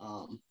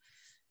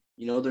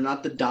 They're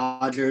not the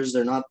Dodgers.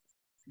 They're not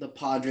the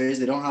Padres.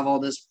 They don't have all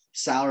this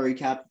salary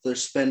cap that they're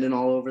spending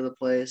all over the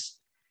place.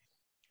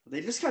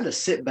 They just kind of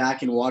sit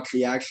back and watch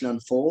the action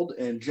unfold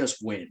and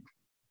just win.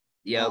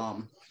 Yeah.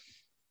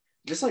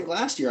 Just like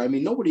last year. I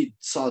mean, nobody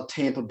saw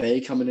Tampa Bay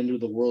coming into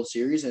the World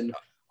Series, and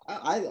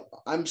I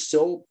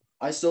still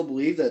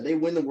believe that they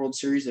win the World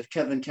Series if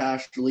Kevin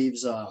Cash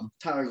leaves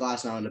Tyler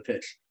Glasnow in the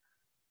pitch.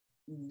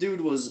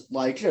 Dude was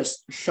like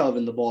just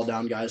shoving the ball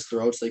down guys'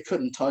 throats. They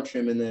couldn't touch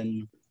him, and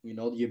then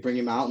you bring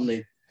him out and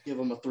they give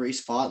him a 3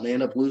 spot, and they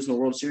end up losing the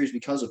World Series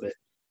because of it.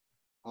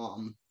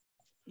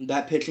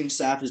 That pitching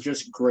staff is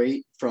just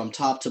great from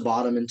top to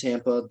bottom in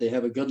Tampa. They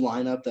have a good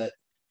lineup that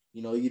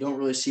you don't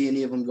really see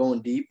any of them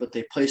going deep, but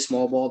they play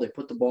small ball. They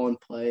put the ball in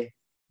play,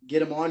 get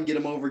them on, get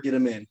them over, get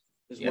them in.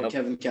 Is what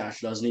Kevin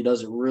Cash does, and he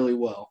does it really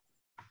well.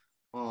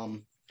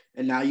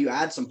 And now you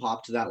add some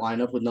pop to that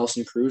lineup with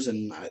Nelson Cruz,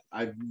 and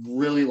I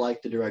really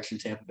like the direction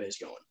Tampa Bay's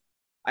going.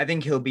 I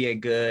think he'll be a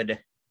good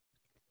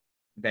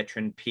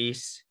veteran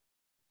piece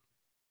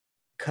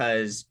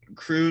because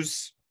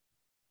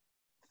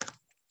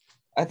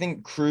I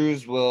think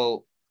Cruz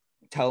will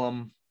tell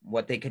him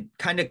what they could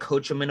kind of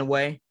coach him in a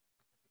way.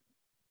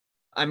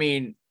 I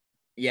mean,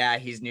 yeah,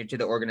 he's new to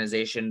the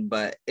organization,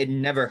 but it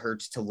never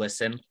hurts to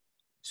listen.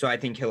 So I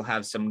think he'll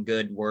have some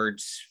good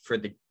words for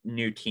the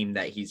new team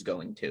that he's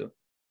going to.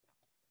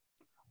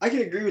 I can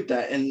agree with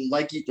that. And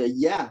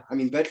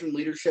veteran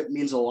leadership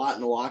means a lot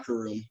in the locker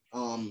room.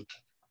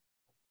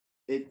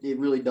 It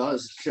really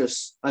does. It's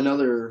just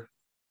another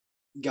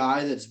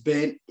guy that's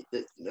been,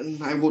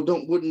 I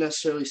wouldn't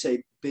necessarily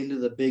say been to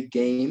the big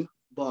game,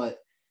 but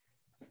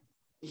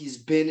he's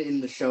been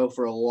in the show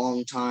for a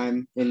long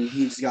time, and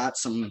he's got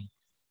some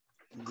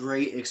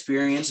great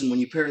experience. And when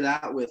you pair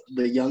that with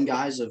the young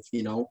guys of,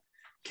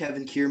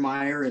 Kevin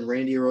Kiermaier and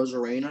Randy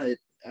Arozarena,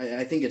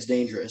 I think it's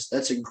dangerous.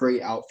 That's a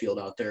great outfield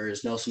out there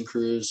is Nelson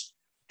Cruz,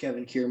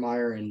 Kevin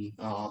Kiermaier, and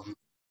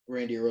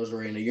Randy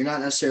Arozarena. You're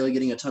not necessarily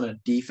getting a ton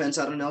of defense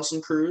out of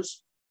Nelson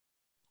Cruz,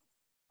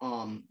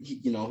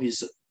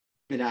 He's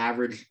an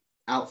average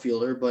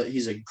outfielder, but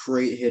he's a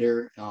great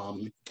hitter.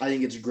 I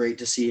think it's great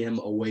to see him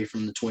away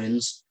from the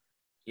Twins.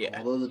 Yeah.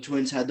 Although the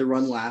Twins had the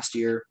run last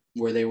year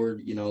where they were,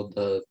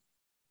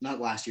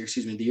 not last year,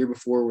 excuse me, the year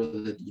before where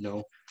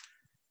the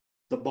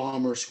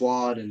bomber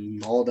squad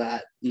and all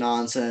that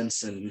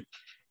nonsense, and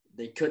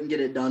they couldn't get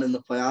it done in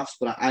the playoffs,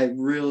 but I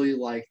really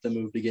like the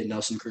move to get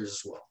Nelson Cruz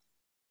as well.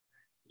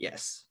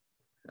 Yes,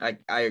 I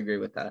agree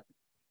with that.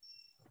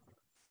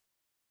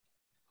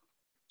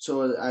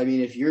 So, I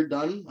mean, if you're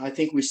done, I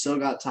think we still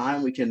got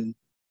time. We can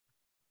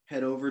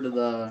head over to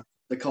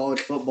the college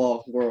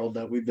football world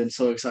that we've been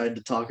so excited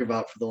to talk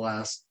about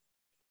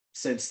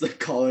since the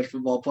college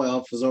football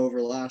playoff was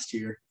over last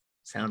year.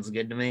 Sounds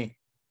good to me.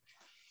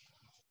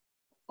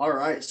 All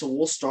right, so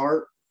we'll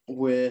start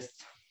with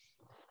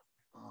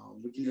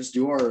we can just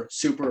do our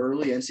super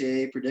early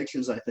NCAA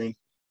predictions, I think,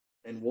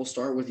 and we'll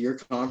start with your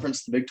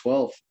conference, the Big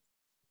 12.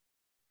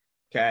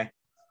 Okay.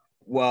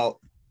 Well,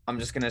 I'm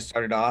just going to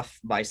start it off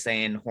by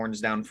saying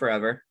horns down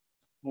forever.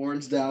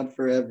 Horns down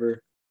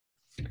forever.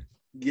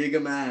 Giga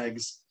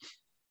Mags.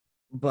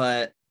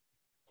 But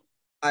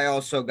I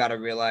also got to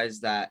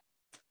realize that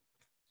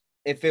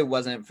if it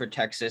wasn't for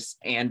Texas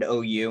and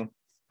OU,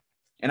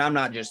 and I'm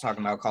not just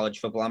talking about college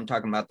football, I'm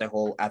talking about the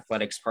whole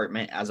athletics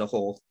department as a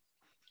whole.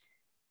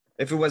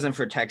 If it wasn't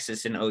for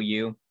Texas and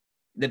OU,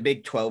 the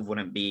Big 12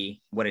 wouldn't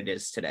be what it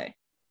is today.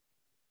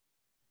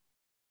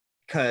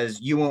 Because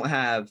you won't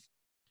have,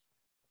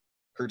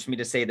 hurts me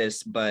to say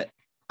this, but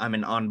I'm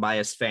an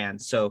unbiased fan.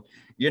 So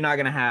you're not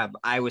going to have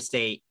Iowa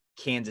State,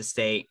 Kansas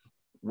State,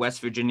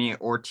 West Virginia,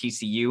 or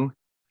TCU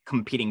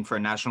competing for a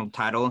national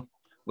title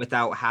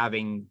without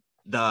having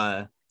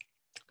the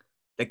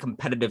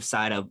competitive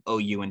side of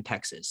OU and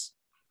Texas.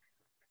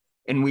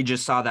 And we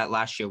just saw that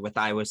last year with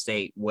Iowa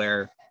State,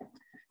 where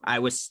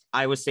Iowa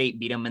State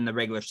beat them in the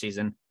regular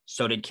season.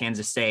 So did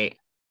Kansas State.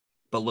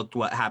 But look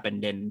what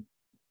happened in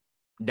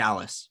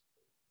Dallas.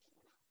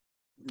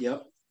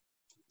 Yep.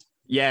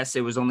 Yes,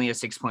 it was only a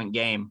 6-point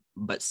game,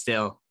 but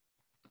still,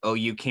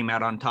 OU came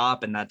out on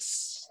top, and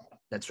that's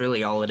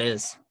really all it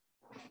is.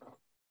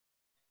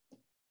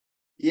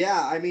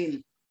 Yeah, I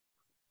mean,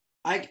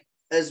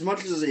 as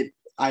much as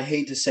I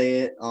hate to say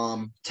it,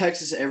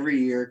 Texas every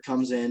year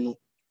comes in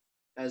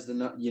as a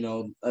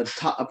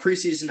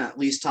preseason at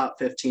least top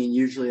 15,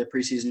 usually a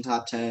preseason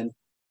top 10,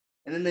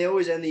 and then they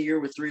always end the year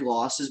with 3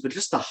 losses. But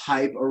just the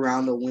hype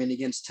around a win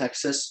against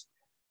Texas,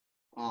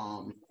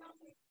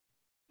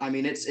 I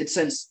mean, it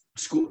sends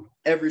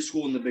every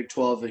school in the Big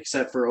 12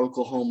 except for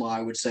Oklahoma,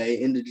 I would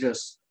say, into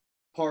just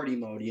party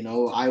mode.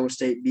 Iowa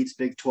State beats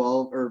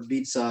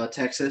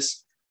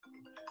Texas,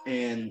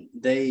 and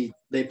they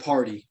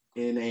party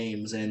in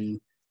Ames, and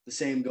the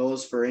same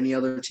goes for any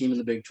other team in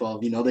the Big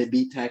 12. They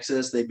beat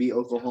Texas, they beat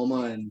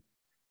Oklahoma, and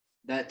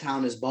that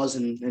town is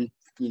buzzing, and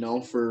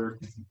for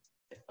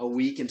a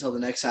week until the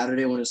next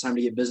Saturday when it's time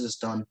to get business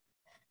done.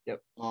 Yep.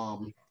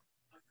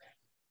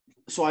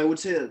 So I would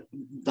say that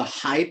the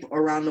hype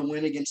around the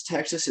win against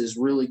Texas is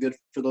really good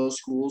for those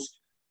schools.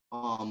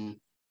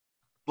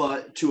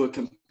 But to a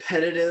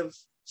competitive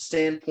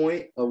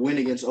standpoint, a win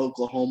against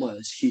Oklahoma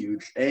is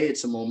huge. A,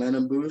 it's a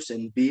momentum boost,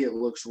 and B, it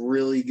looks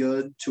really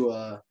good to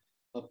a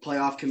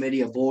playoff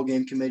committee, a bowl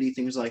game committee,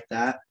 things like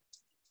that.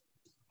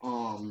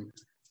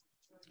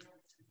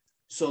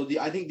 So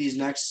I think these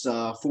next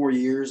 4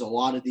 years, a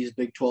lot of these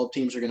Big 12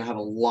 teams are going to have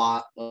a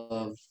lot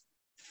of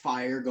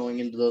fire going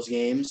into those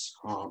games.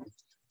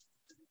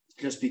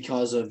 Just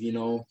because of,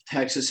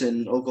 Texas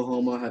and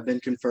Oklahoma have been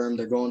confirmed.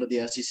 They're going to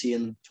the SEC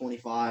in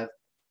 25.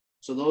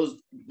 So those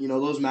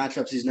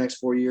matchups these next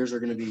 4 years are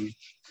going to be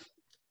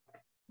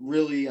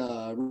really,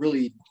 I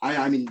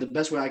mean, the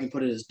best way I can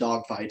put it is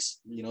dogfights.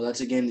 That's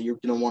a game that you're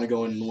going to want to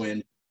go in and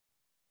win.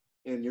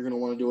 And you're going to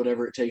want to do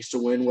whatever it takes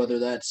to win, whether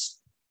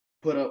that's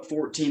put up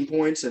 14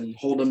 points and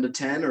hold them to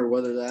 10, or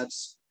whether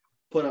that's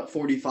put up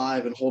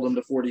 45 and hold them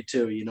to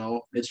 42.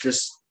 It's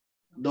just,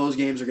 those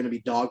games are going to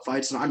be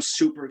dogfights, and I'm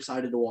super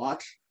excited to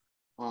watch.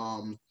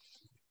 I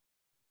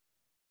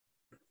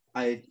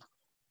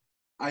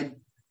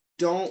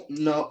don't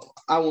know.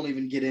 I won't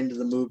even get into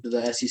the move to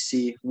the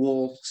SEC.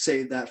 We'll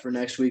save that for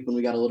next week when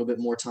we got a little bit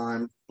more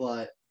time.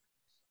 But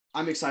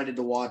I'm excited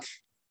to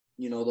watch,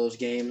 those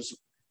games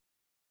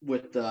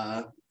with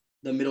the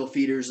middle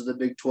feeders of the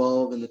Big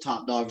 12 and the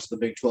top dogs of the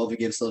Big 12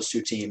 against those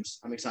two teams.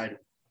 I'm excited.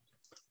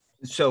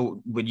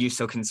 So would you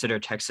still consider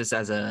Texas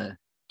as a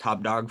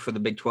top dog for the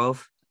Big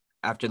 12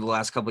 after the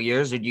last couple of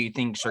years, or do you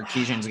think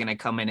Sarkisian's going to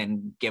come in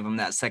and give them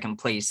that second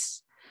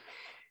place?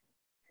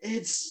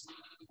 It's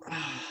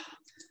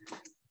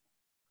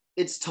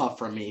tough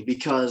for me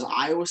because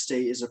Iowa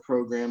State is a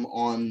program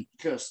on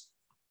the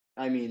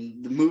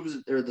moves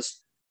or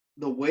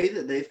the way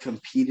that they've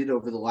competed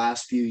over the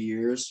last few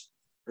years,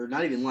 or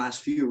not even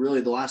last few, really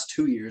the last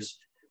 2 years,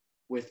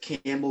 with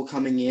Campbell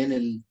coming in,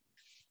 and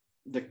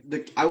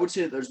I would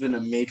say that there's been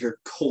a major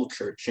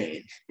culture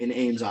change in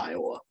Ames,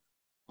 Iowa.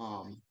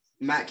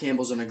 Matt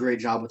Campbell's done a great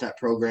job with that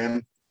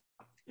program,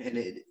 and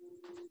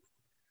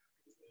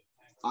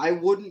I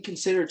wouldn't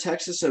consider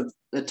Texas a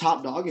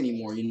top dog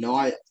anymore.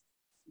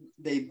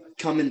 They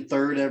come in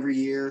third every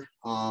year.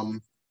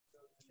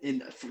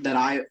 In that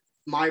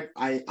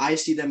I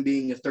see them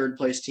being a third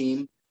place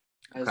team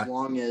as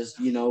long as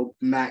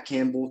Matt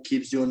Campbell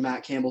keeps doing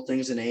Matt Campbell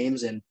things in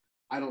Ames, and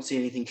I don't see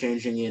anything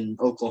changing in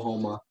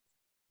Oklahoma.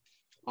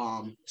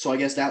 So I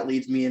guess that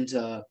leads me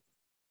into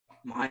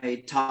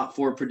my top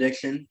 4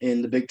 prediction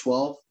in the Big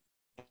 12,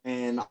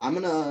 and I'm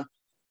gonna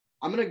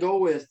go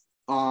with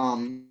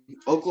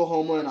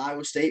Oklahoma and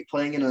Iowa State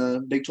playing in a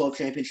Big 12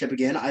 championship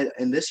again.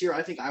 And this year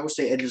I think Iowa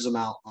State edges them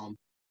out.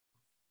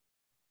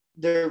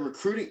 They're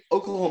recruiting.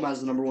 Oklahoma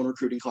has the number 1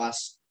 recruiting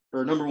class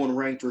or number 1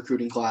 ranked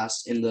recruiting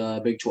class in the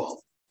Big 12.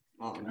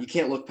 You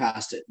can't look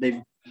past it.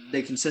 They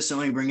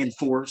consistently bring in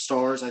 4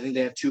 stars. I think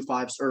they have 2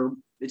 5s, or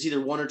it's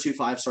either 1 or 2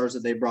 5-stars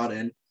that they brought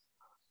in.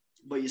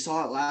 But you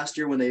saw it last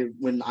year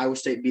when Iowa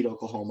State beat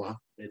Oklahoma.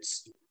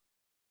 It's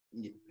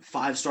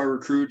 5-star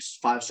recruits,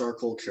 5-star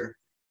culture.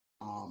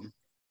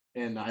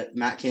 And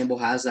Matt Campbell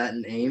has that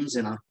in Ames,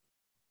 and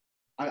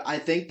I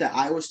think that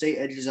Iowa State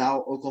edges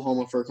out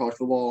Oklahoma for college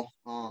football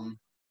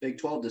Big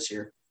 12 this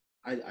year.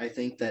 I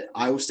think that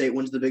Iowa State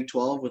wins the Big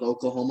 12 with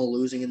Oklahoma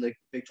losing in the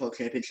Big 12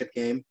 championship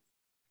game.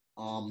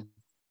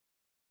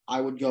 I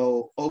would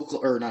go I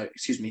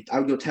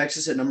would go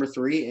Texas at number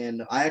 3,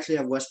 and I actually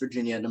have West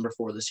Virginia at number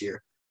 4 this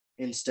year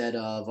instead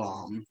of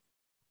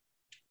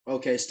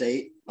OK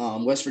State.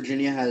 West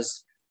Virginia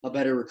has a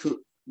better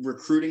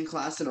recruiting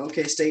class than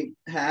OK State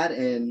had,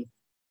 and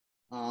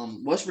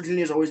West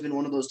Virginia has always been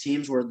one of those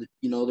teams where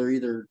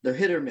they're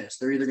hit or miss.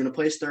 They're either going to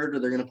place third or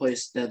they're going to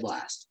place dead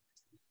last.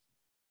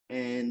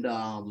 And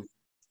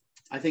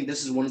I think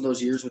this is one of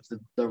those years with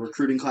the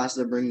recruiting class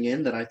they're bringing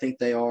in that I think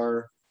they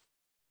are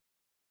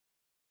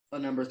a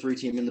number 3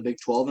 team in the Big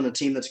 12 and a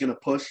team that's going to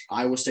push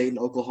Iowa State and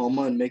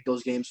Oklahoma and make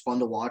those games fun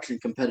to watch and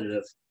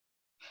competitive.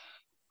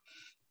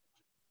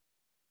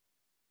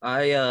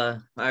 I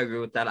agree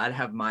with that. I'd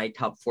have my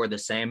top 4 the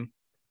same.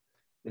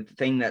 The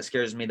thing that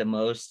scares me the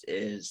most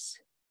is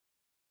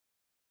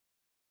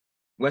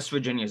West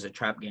Virginia is a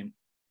trap game.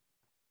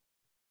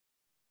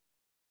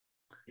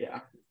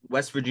 Yeah.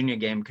 West Virginia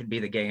game could be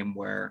the game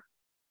where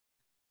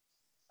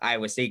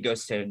Iowa State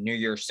goes to New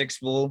Year's Six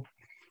Bowl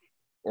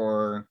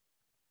or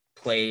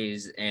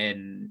plays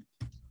on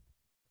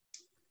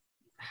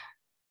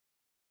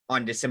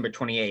December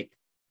 28th.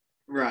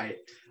 Right.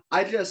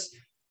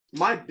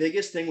 My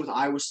biggest thing with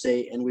Iowa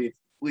State, and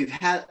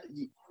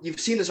you've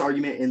seen this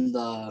argument in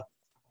the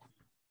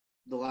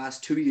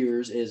last 2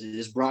 years,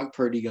 is Brock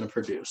Purdy going to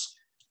produce?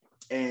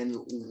 And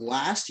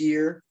last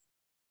year,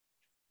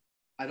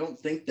 I don't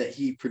think that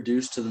he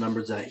produced to the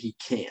numbers that he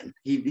can.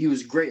 He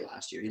was great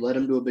last year. He led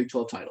him to a Big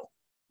 12 title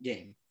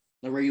game,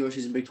 a regular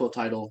season Big 12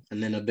 title,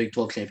 and then a Big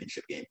 12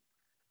 championship game.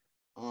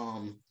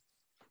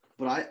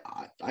 But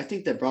I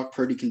think that Brock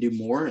Purdy can do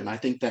more, and I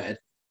think that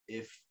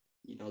if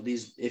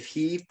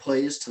he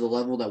plays to the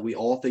level that we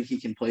all think he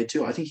can play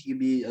to, I think he could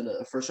be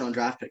a first-round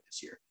draft pick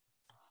this year.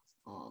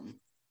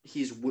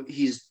 He's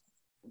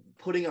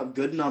putting up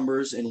good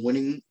numbers and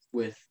winning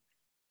with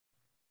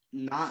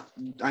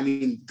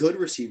good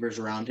receivers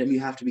around him. You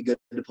have to be good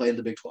to play in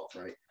the Big 12,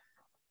 right?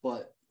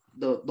 But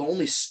the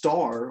only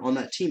star on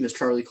that team is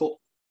Charlie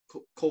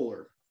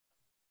Kohler,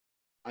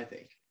 I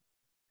think.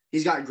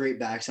 He's got great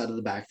backs out of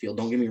the backfield,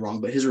 don't get me wrong,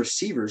 but his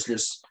receivers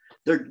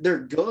they're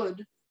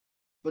good,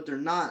 but they're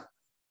not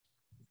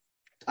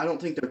 – I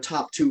don't think they're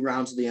top 2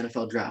 rounds of the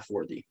NFL draft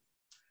worthy.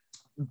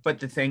 But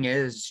the thing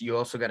is, you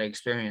also got to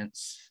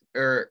experience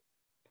or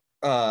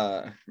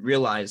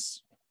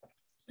realize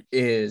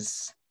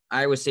is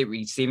Iowa State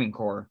receiving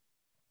core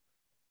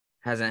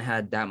hasn't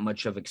had that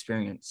much of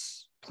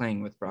experience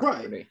playing with Brock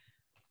Purdy.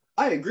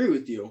 I agree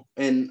with you,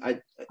 and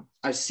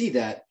I see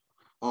that.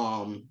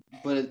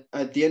 But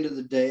at the end of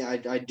the day,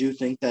 I do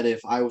think that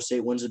if Iowa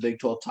State wins a Big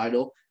 12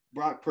 title,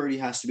 Brock Purdy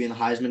has to be in the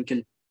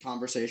Heisman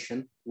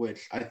conversation,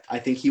 which I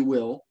think he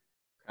will.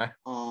 Okay.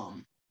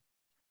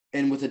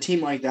 And with a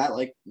team like that,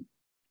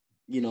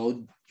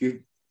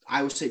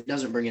 Iowa State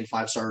doesn't bring in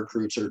 5-star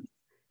recruits or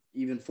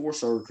even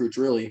 4-star recruits,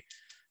 really.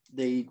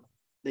 They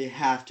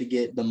have to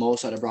get the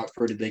most out of Brock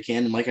Purdy they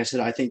can. And like I said,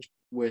 I think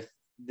with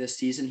this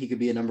season, he could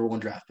be a number 1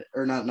 draft pick,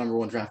 or not number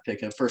 1 draft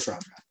pick, a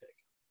first-round draft pick.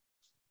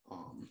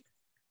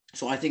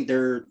 So I think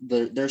their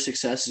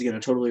success is going to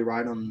totally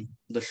ride on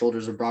the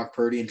shoulders of Brock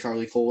Purdy and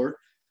Charlie Kohler.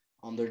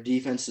 Their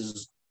defense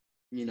is,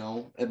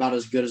 about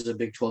as good as a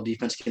Big 12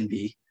 defense can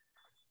be.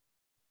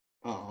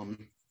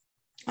 I'm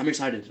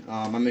excited.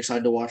 I'm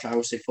excited to watch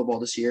Iowa State football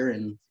this year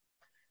and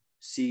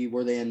see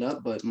where they end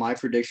up. But my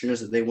prediction is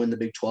that they win the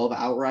Big 12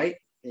 outright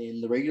in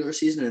the regular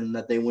season and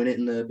that they win it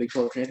in the Big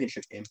 12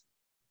 championship game.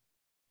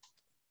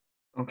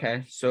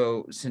 Okay,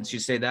 so since you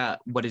say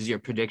that, what is your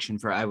prediction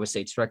for Iowa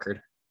State's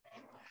record?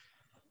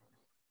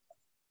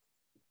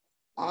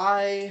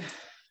 I've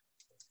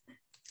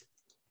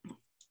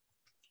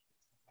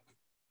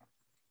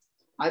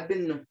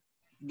been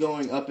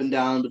going up and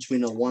down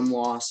between a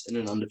 1-loss and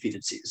an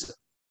undefeated season.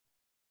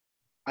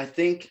 I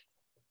think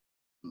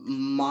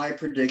my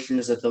prediction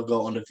is that they'll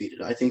go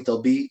undefeated. I think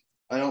they'll beat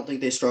I don't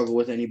think they struggle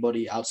with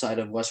anybody outside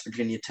of West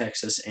Virginia,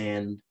 Texas,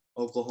 and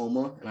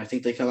Oklahoma, and I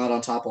think they come out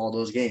on top of all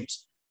those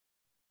games.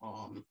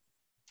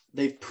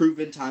 They've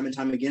proven time and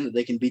time again that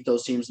they can beat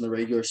those teams in the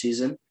regular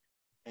season,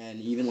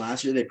 and even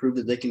last year they proved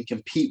that they can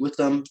compete with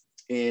them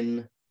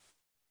in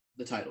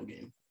the title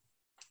game.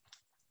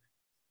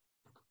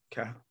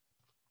 Okay.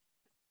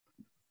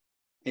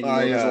 And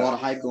there's a lot of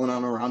hype going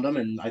on around them,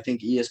 and I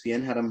think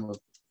ESPN had them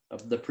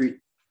of the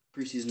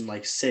preseason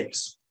like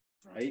 6,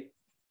 right?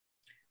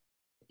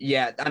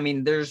 Yeah, I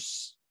mean,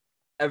 there's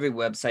every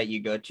website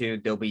you go to,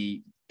 they'll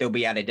be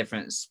at a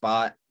different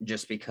spot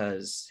just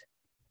because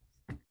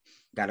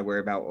got to worry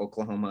about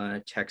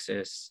Oklahoma,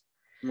 Texas,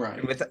 right?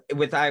 And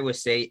with Iowa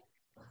State,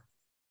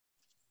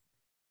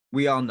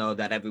 we all know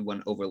that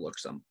everyone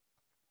overlooks them.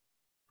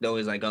 They're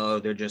always like, oh,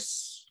 they're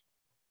just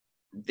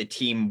the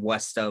team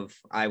west of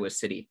Iowa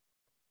City.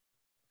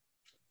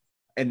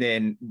 And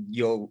then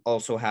you'll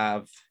also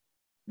have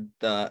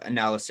the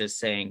analysis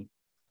saying,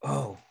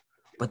 oh,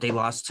 but they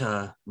lost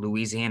to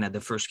Louisiana the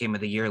first game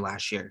of the year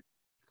last year.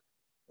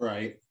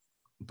 Right.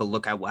 But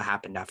look at what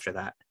happened after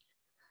that.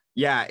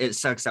 Yeah, it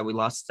sucks that we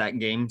lost that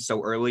game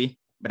so early,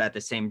 but at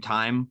the same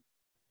time,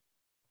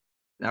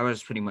 that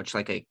was pretty much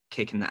like a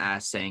kick in the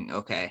ass saying,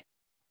 okay,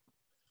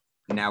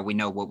 now we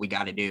know what we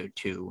got to do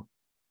to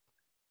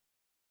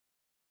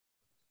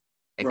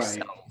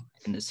excel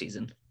in the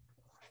season.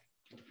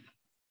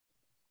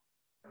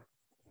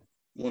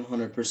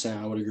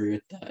 100%, I would agree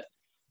with that.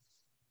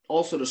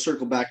 Also, to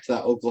circle back to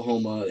that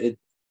Oklahoma,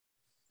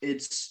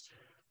 it's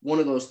one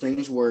of those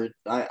things where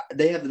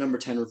they have the number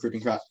 10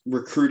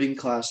 recruiting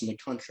class in the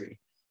country.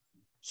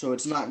 So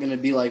it's not going to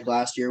be like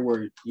last year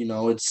where,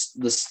 it's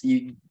this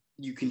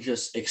you can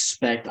just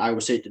expect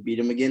Iowa State to beat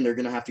them again. They're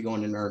going to have to go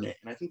in and earn it,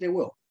 and I think they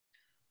will.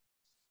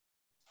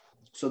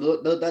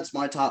 So that's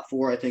my top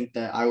 4. I think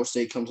that Iowa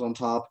State comes on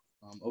top,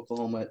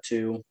 Oklahoma at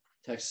 2,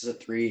 Texas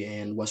at 3,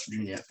 and West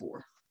Virginia at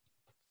 4.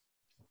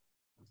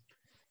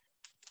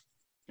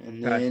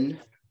 And then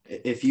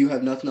if you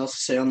have nothing else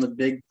to say on the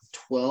Big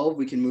 12,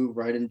 we can move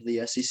right into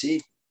the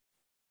SEC.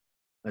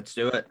 Let's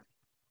do it.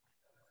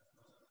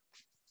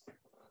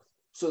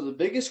 So the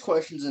biggest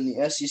questions in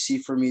the SEC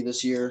for me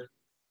this year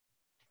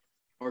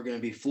are going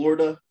to be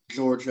Florida,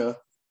 Georgia,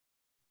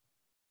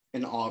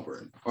 and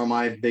Auburn are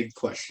my big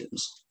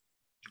questions.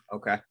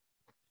 Okay.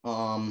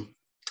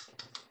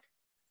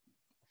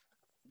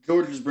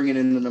 Georgia's bringing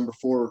in the number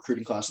 4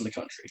 recruiting class in the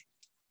country.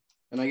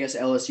 And I guess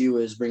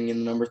LSU is bringing in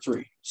the number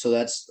 3. So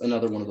that's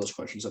another one of those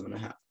questions I'm going to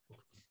have.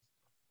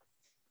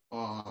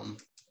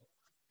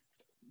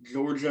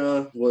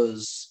 Georgia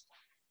was,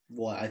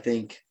 I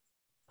think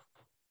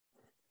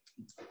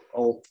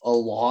a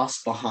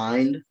loss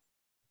behind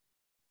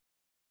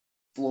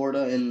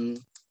Florida and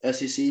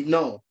SEC.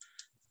 No,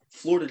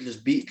 Florida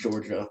just beat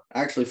Georgia.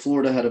 Actually,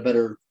 Florida had a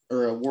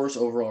worse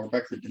overall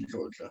record than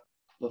Georgia.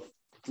 But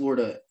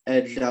Florida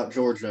edged out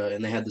Georgia,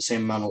 and they had the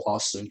same amount of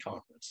losses in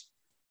conference.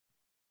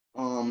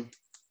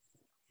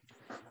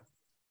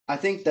 I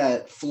think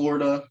that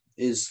Florida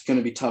is going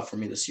to be tough for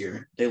me this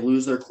year. They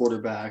lose their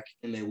quarterback,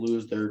 and they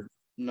lose their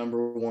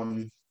number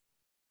 1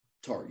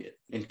 target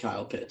in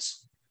Kyle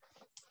Pitts.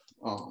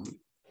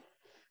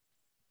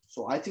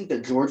 So I think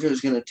that Georgia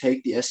is going to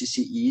take the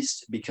SEC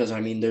East because,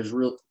 there's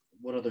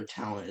what other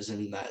talent is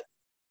in that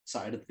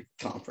side of the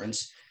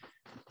conference?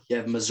 You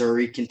have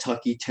Missouri,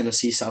 Kentucky,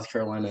 Tennessee, South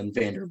Carolina, and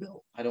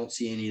Vanderbilt. I don't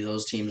see any of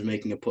those teams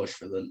making a push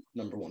for the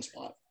number 1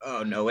 spot.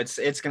 Oh, no, it's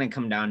going to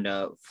come down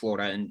to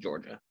Florida and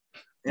Georgia.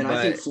 And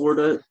I think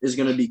Florida is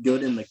going to be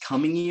good in the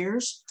coming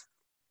years,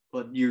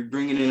 but you're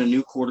bringing in a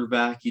new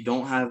quarterback. You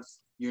don't have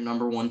your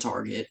number 1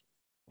 target.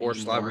 Or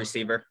slot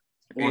receiver.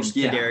 Or,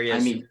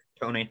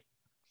 Tony.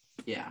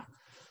 Yeah.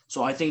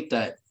 So I think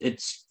that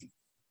it's,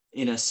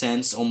 in a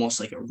sense, almost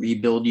like a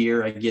rebuild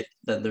year. I get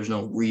that there's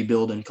no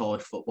rebuild in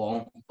college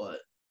football, but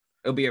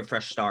it'll be a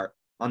fresh start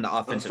on the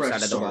offensive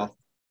side of the ball.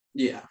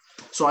 Yeah.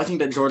 So I think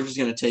that Georgia's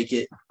going to take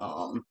it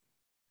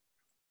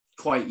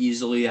quite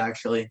easily,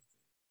 actually.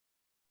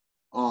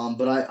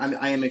 But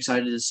I am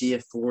excited to see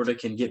if Florida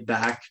can get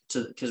back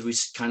to, because we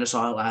kind of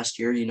saw it last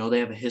year. They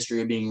have a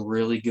history of being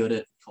really good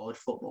at college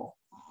football,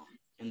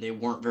 and they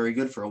weren't very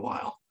good for a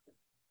while.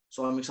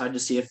 So I'm excited to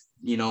see if,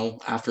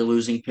 after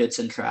losing Pitts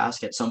and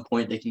Trask, at some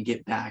point they can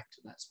get back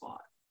to that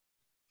spot.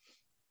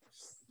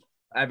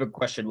 I have a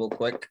question real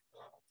quick.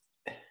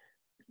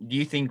 Do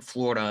you think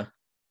Florida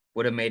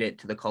would have made it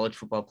to the college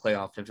football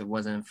playoff if it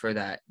wasn't for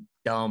that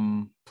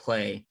dumb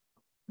play?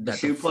 The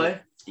shoe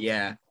play?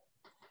 Yeah.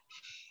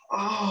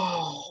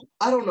 Oh,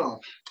 I don't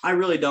know. I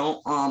really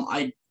don't.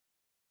 I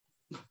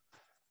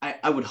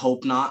would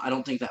hope not. I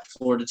don't think that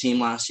Florida team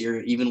last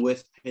year, even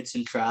with Pitts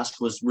and Trask,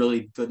 was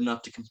really good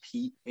enough to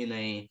compete in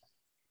a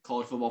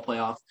college football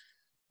playoff.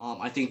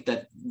 I think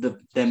that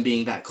them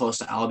being that close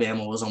to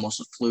Alabama was almost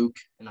a fluke,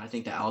 and I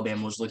think that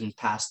Alabama was looking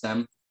past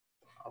them.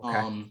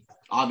 Okay.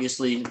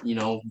 Obviously,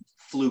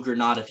 fluke or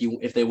not,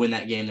 if they win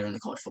that game, they're in the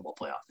college football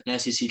playoff. An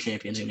SEC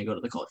champion is going to go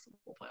to the college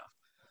football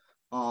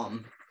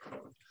playoff.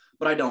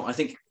 But I don't. I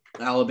think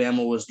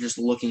Alabama was just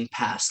looking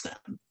past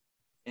them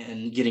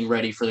and getting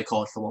ready for the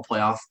college football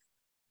playoff.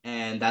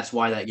 And that's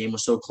why that game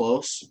was so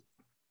close.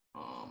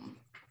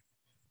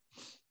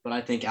 But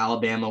I think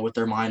Alabama, with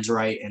their minds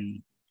right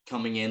and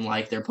coming in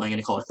like they're playing in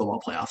a college football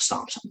playoff,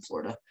 stomps on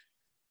Florida.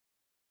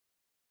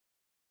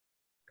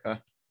 Okay.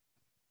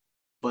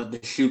 But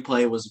the shoe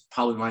play was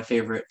probably my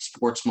favorite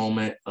sports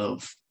moment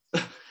of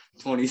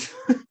 20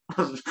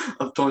 of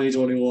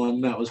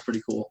 2021. That was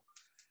pretty cool.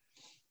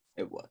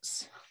 It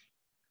was.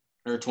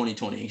 Or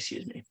 2020,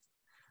 excuse me.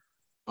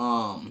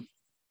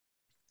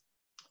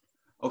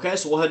 Okay,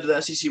 so we'll head to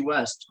the SEC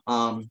West.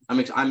 I'm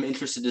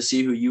interested to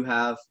see who you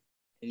have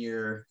in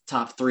your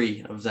top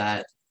 3 of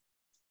that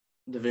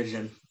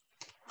division.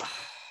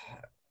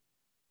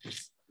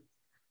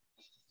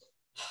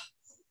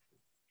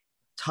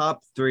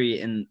 Top 3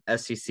 in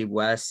SEC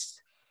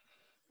West,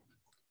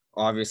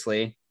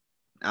 obviously,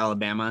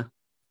 Alabama,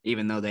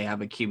 even though they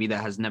have a QB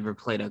that has never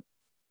played a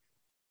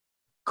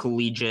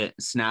collegiate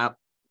snap.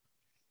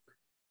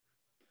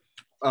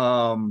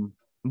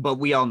 But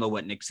we all know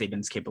what Nick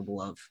Saban's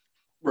capable of.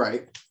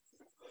 Right.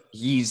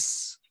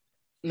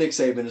 Nick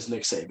Saban is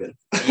Nick Saban.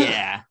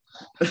 Yeah.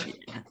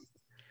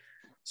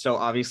 So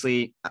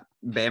obviously,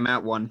 Bam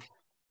at 1.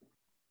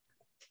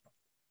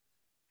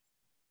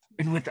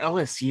 And with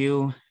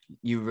LSU,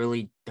 you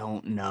really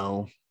don't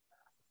know.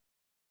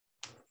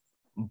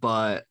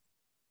 But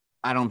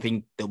I don't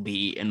think they'll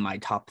be in my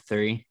top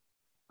 3.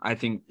 I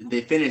think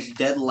they finished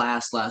dead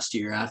last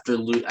year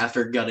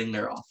after gutting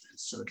their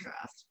offense to the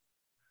draft.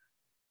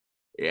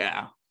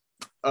 Yeah.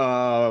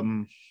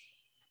 I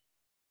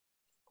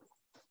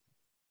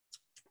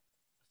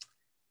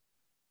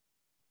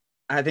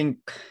think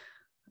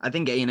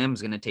A&M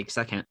is going to take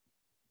second.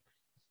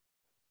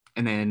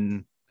 And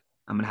then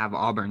I'm going to have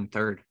Auburn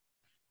third.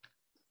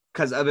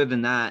 Because other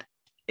than that,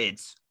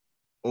 it's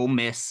Ole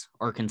Miss,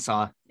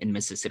 Arkansas, and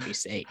Mississippi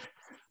State.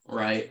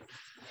 Right.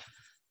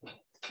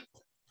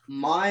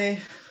 My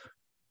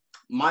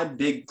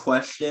big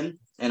question,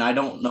 and I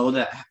don't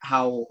know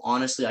how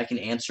honestly I can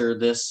answer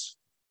this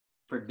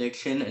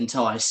prediction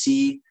until I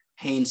see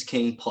Haynes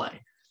King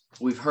play.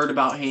 We've heard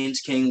about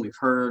Haynes King. We've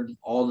heard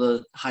all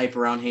the hype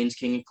around Haynes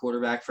King at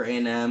quarterback for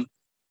A&M.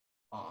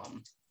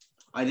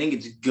 I think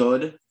it's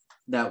good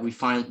that we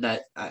find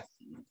that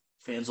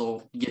fans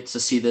will get to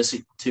see this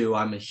too.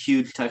 I'm a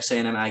huge Texas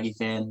A&M Aggie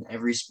fan,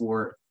 every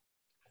sport.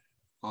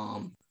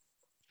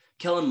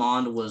 Kellen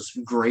Mond was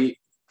great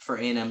for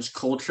A&M's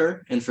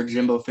culture and for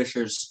Jimbo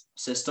Fisher's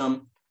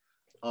system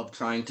of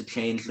trying to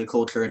change the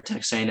culture at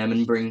Texas A&M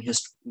and bring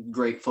his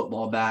great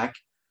football back.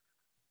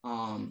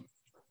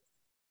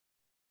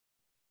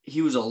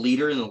 He was a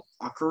leader in the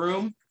locker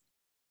room,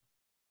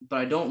 but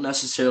I don't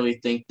necessarily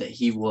think that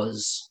he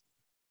was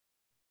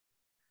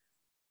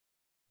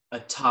a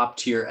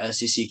top-tier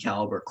SEC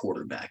caliber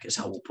quarterback, is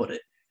how we'll put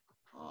it.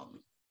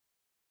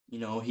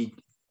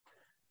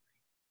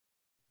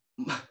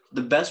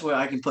 The best way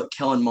I can put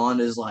Kellen Mond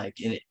is like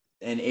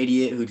an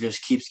idiot who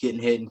just keeps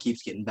getting hit and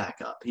keeps getting back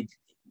up.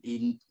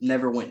 He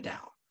never went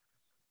down.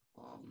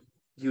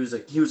 He was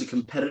a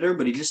competitor,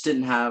 but he just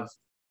didn't have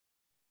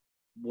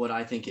what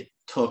I think it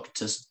took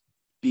to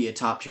be a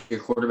top tier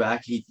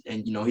quarterback. He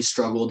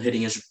struggled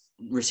hitting his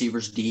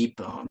receivers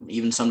deep.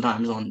 Even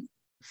sometimes on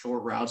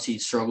short routes, he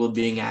struggled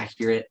being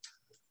accurate.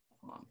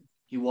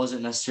 He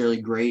wasn't necessarily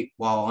great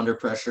while under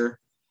pressure.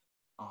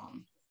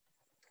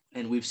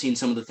 And we've seen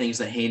some of the things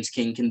that Haynes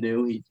King can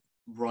do. He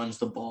runs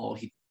the ball.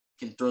 He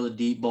can throw the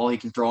deep ball. He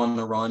can throw on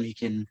the run. He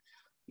can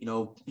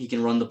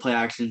run the play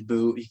action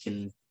boot.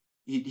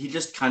 He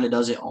just kind of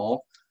does it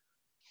all.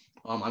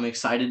 I'm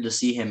excited to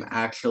see him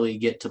actually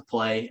get to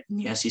play in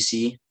the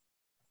SEC.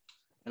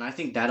 And I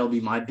think that'll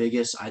be my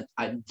biggest.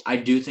 I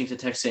do think that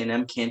Texas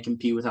A&M can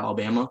compete with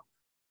Alabama.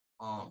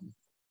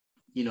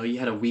 You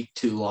had a week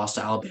 2 loss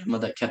to Alabama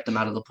that kept them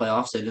out of the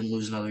playoffs. They didn't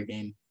lose another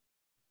game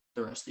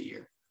the rest of the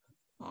year.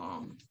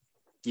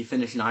 You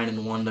finish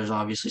 9-1. There's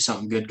obviously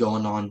something good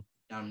going on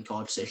down in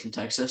College Station,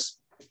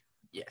 Texas.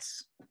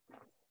 Yes.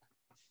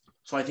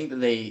 So I think that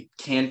they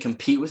can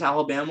compete with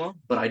Alabama,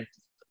 but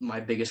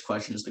my biggest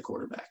question is the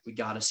quarterback. We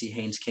got to see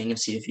Haynes King and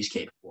see if he's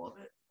capable of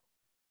it.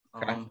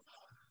 Okay.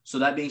 So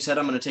that being said,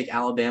 I'm going to take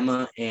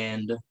Alabama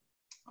and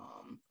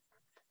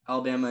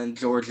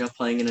Georgia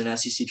playing in an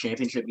SEC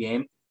championship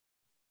game.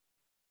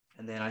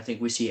 And then I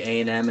think we see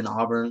A&M and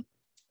Auburn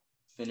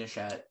finish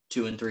at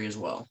 2-3 as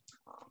well.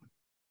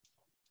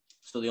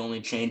 So the only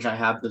change I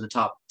have to the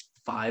top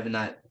 5 in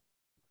that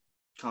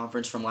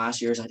conference from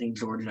last year is I think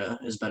Georgia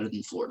is better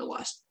than Florida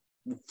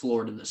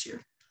this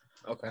year.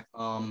 Okay.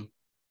 And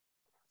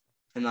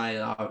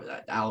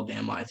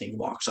Alabama, I think,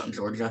 walks on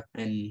Georgia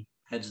and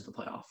heads to the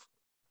playoff.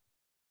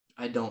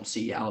 I don't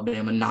see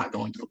Alabama not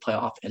going to the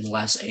playoff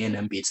unless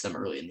A&M beats them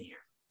early in the year.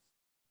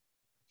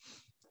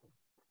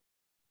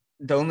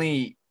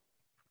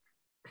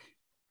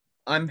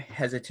 I'm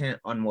hesitant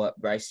on what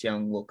Bryce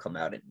Young will come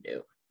out and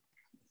do.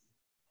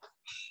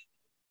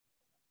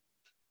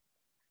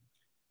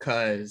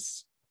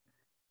 Because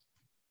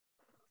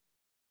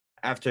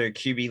after a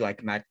QB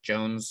like Mac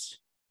Jones,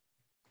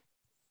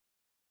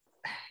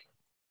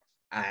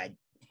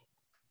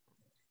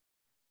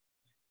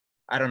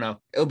 I don't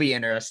know. It'll be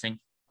interesting.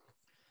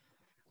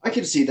 I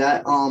can see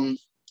that.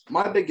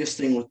 My biggest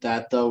thing with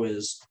that though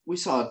is we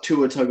saw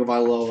Tua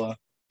Tagovailoa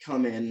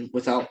come in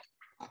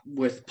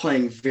with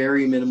playing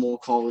very minimal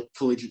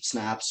collegiate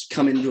snaps,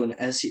 come into an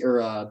SC or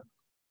a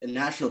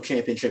national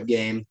championship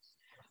game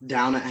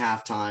down at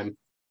halftime,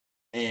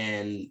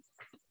 and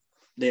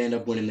they end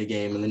up winning the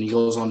game, and then he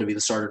goes on to be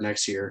the starter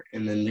next year,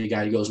 and then the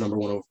guy goes number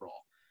 1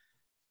 overall.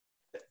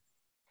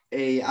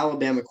 A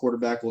Alabama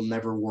quarterback will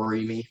never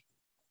worry me.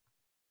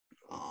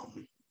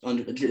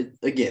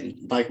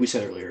 Again, like we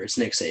said earlier, it's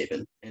Nick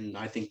Saban, and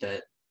I think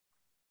that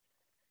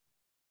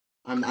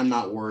I'm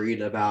not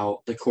worried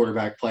about the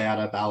quarterback play out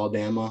of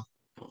Alabama.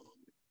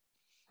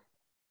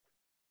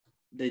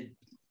 Nick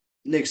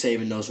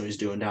Saban knows what he's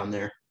doing down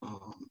there.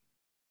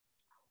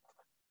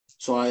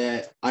 So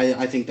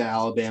I think that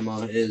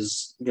Alabama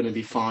is going to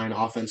be fine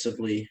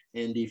offensively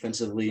and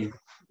defensively.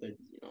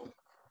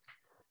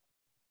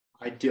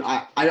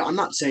 I'm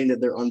not saying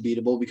that they're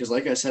unbeatable because,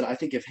 like I said, I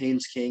think if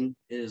Haynes King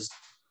is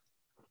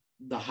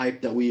the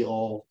hype that we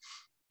all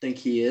think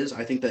he is,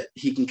 I think that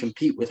he can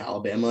compete with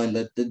Alabama and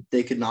that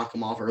they could knock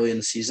him off early in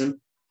the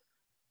season.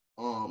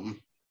 But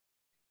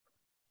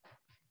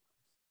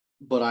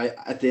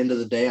at the end of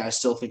the day, I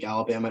still think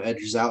Alabama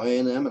edges out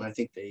A&M, and I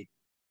think they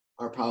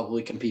are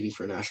probably competing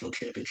for a national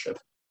championship.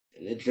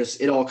 And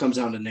it all comes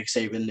down to Nick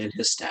Saban and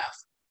his staff.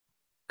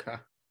 Okay.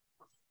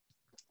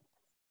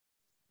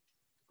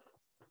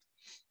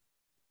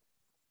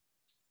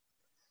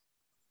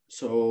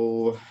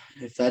 So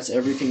if that's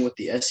everything with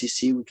the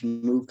SEC, we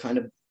can move kind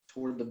of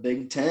toward the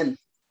Big Ten.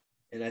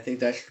 And I think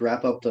that should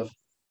wrap up the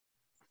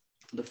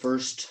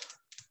first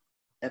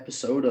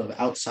episode of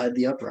Outside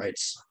the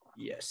Uprights.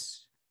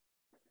 Yes.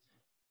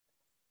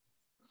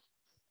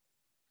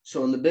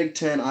 So in the Big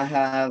Ten, I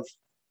have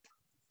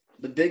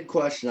the big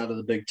question out of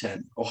the Big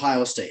Ten,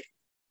 Ohio State.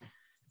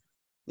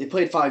 They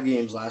played 5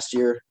 games last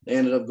year. They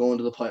ended up going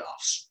to the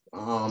playoffs.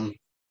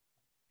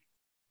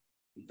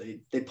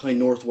 They play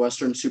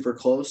Northwestern super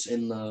close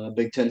in the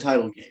Big Ten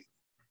title game.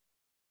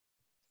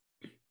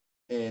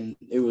 And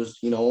it was,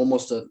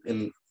 almost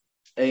an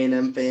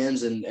A&M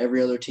fans and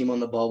every other team on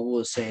the bubble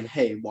was saying,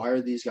 hey, why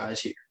are these guys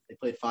here? They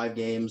played 5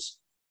 games.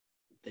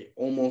 They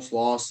almost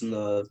lost in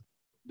the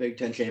Big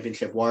Ten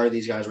championship. Why are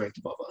these guys ranked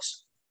above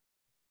us?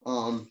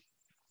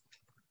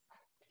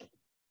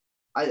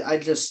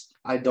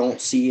 I don't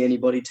see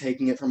anybody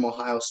taking it from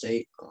Ohio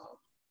State.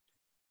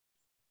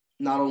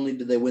 Not only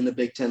did they win the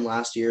Big Ten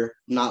last year,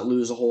 not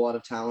lose a whole lot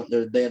of talent.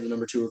 They have the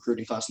number 2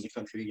 recruiting class in the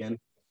country again.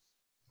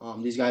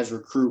 These guys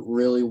recruit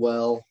really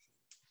well.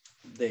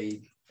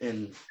 I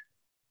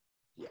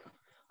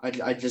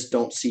just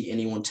don't see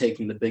anyone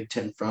taking the Big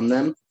Ten from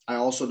them. I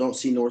also don't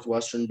see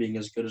Northwestern being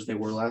as good as they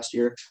were last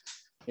year.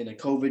 In a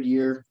COVID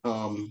year,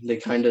 they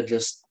kind of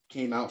just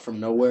came out from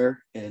nowhere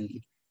and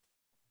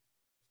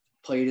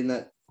played in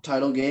that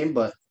title game,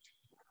 but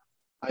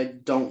I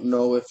don't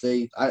know if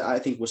I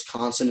think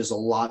Wisconsin is a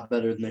lot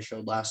better than they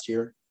showed last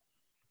year.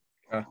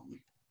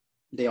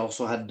 They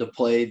also had to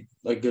play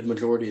a good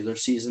majority of their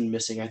season,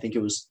 missing, I think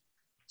it was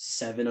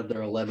 7 of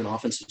their 11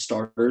 offensive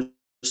starters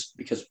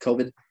because of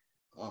COVID.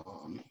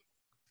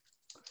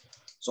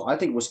 So I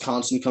think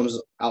Wisconsin comes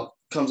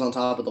on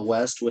top of the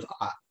West with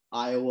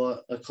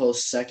Iowa a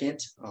close second.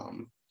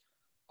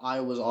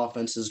 Iowa's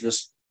offense is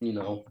just,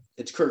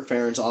 it's Kirk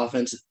Ferentz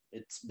offense.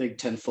 It's Big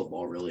Ten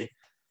football, really.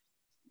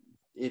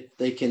 If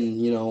they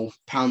can,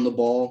 pound the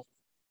ball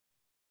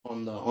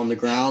on the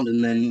ground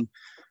and then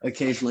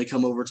occasionally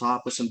come over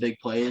top with some big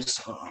plays,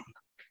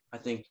 I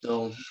think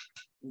they'll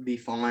be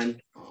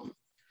fine.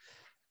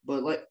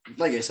 But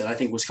like I said, I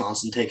think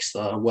Wisconsin takes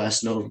the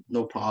West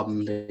no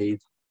problem. They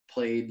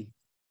played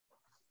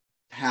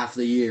half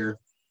the year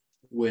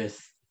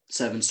with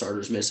 7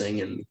 starters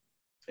missing, and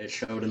it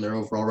showed in their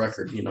overall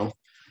record.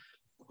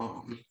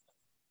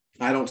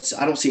 I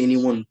don't see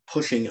anyone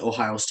pushing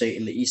Ohio State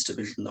in the East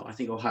Division, though. I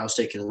think Ohio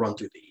State can run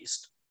through the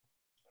East.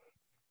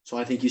 So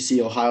I think you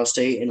see Ohio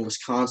State and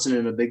Wisconsin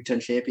in a Big Ten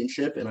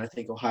championship, and I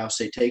think Ohio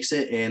State takes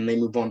it, and they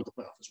move on to the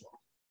playoff as well.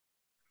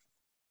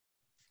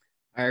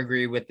 I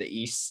agree with the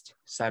East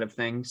side of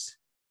things.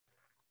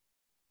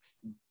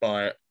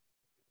 But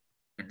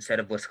instead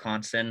of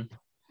Wisconsin,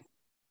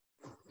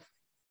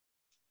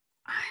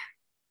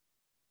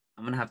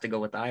 I'm going to have to go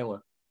with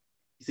Iowa.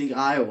 You think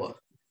Iowa?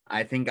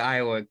 I think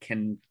Iowa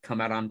can come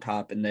out on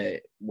top in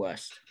the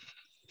West.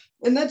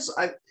 And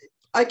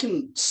I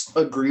can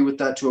agree with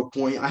that to a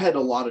point. I had a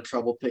lot of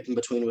trouble picking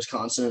between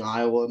Wisconsin and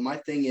Iowa. My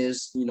thing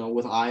is,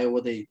 with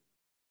Iowa, the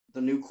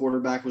new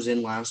quarterback was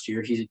in last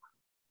year. He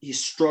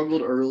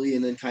struggled early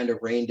and then kind of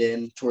reined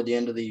in toward the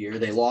end of the year.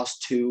 They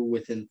lost 2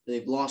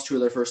 of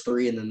their first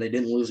 3, and then they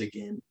didn't lose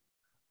again.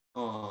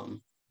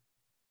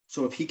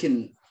 So if he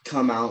can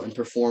come out and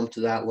perform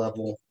to that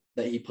level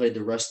that he played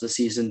the rest of the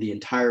season the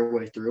entire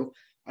way through,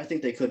 I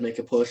think they could make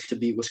a push to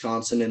beat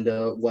Wisconsin in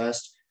the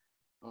West.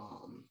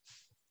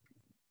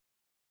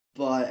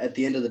 But at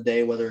the end of the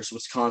day, whether it's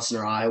Wisconsin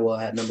or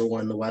Iowa at number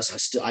 1 in the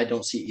West, I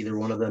don't see either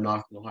one of them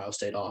knocking Ohio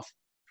State off.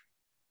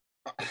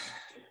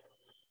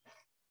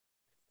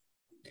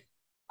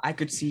 I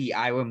could see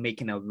Iowa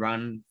making a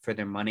run for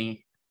their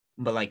money,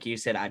 but like you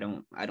said, I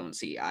don't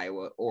see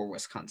Iowa or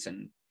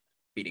Wisconsin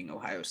beating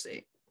Ohio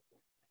State.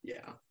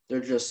 Yeah,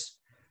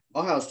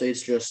 Ohio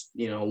State's just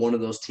one of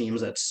those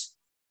teams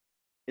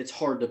it's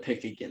hard to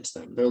pick against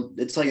them. They're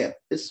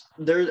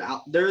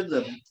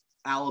the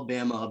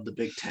Alabama of the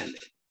Big Ten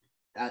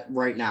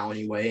right now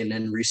anyway, and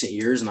in recent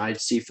years, and I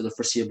see for the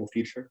foreseeable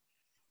future,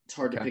 it's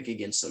hard to pick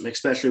against them,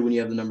 especially when you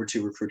have the number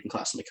 2 recruiting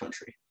class in the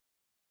country.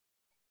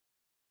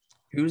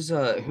 Who's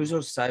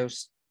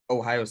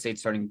Ohio State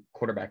starting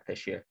quarterback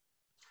this year?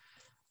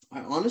 I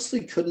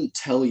honestly couldn't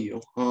tell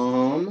you.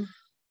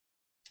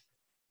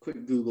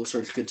 Quick Google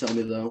search could tell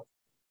me though.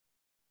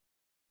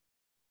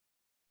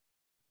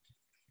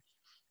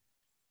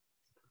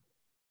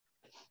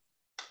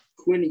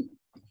 Quinn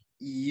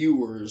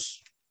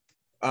Ewers.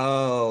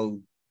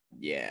 Oh,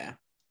 yeah.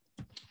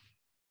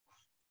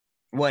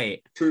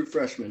 Wait. True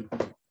freshman.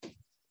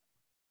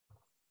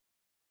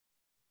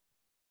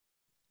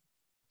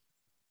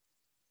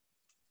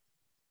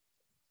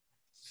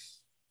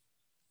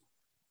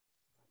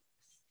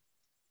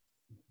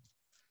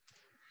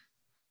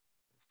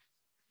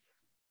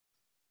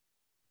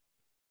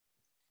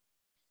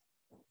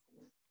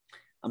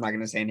 I'm not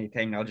going to say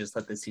anything. I'll just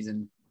let the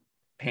season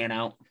pan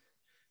out.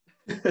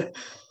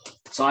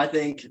 So I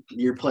think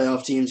your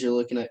playoff teams, you're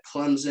looking at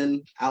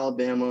Clemson,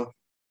 Alabama,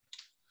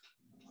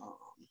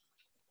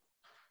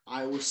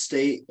 Iowa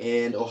State,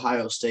 and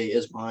Ohio State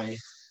is my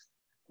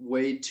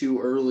way too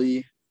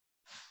early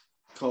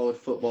college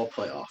football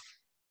playoff.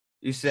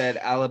 You said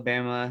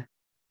Alabama,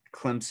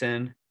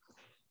 Clemson,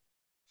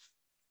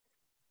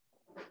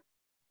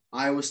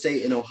 Iowa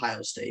State, and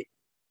Ohio State.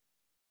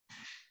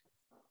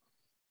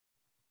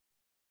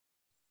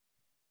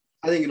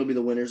 I think it'll be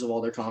the winners of all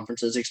their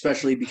conferences,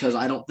 especially because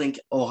I don't think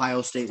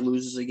Ohio State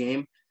loses a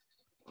game.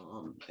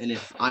 And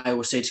if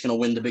Iowa State's going to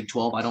win the Big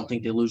 12, I don't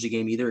think they lose a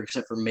game either,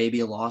 except for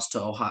maybe a loss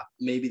to Ohio.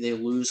 Maybe they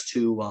lose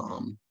to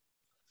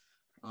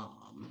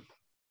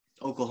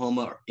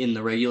Oklahoma in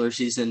the regular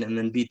season and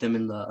then beat them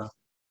in the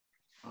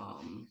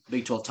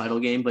Big 12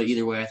 title game. But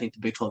either way, I think the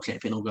Big 12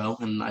 champion will go.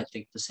 And I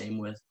think the same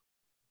with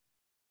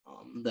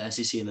the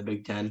SEC and the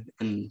Big 10.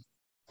 And,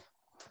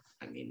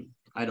 I mean,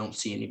 I don't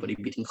see anybody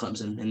beating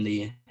Clemson in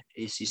the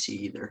ACC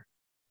either.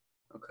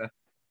 Okay.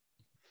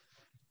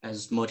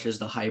 As much as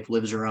the hype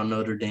lives around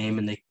Notre Dame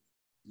and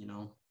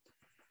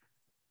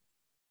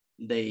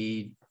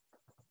they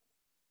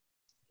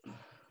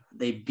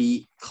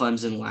beat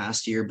Clemson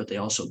last year, but they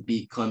also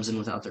beat Clemson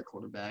without their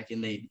quarterback.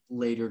 And they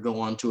later go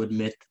on to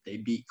admit that they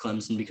beat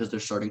Clemson because their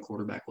starting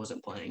quarterback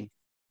wasn't playing.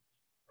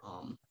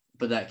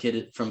 But that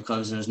kid from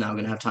Clemson is now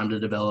going to have time to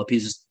develop.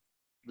 He's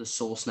the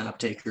sole snap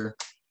taker.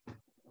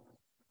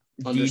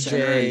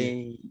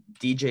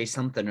 DJ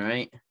something,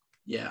 right?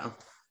 Yeah.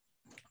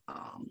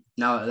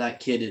 Now that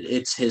kid,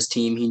 it's his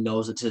team. He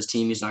knows it's his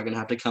team. He's not going to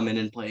have to come in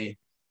and play.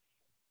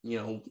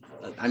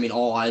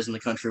 All eyes in the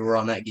country were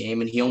on that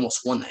game, and he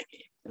almost won that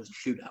game. It was a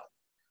shootout.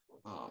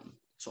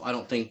 So I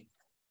don't think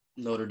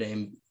Notre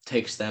Dame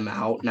takes them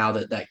out now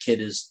that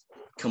kid is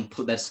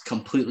that's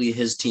completely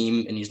his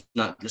team, and he's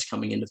not just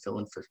coming in to fill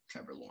in for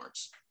Trevor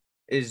Lawrence.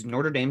 Is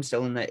Notre Dame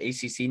still in the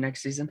ACC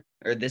next season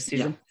or this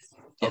season?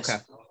 Yeah. Yes. Okay.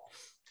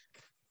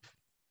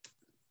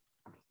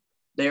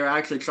 They are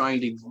actually trying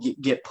to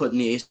get put in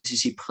the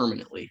ACC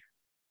permanently.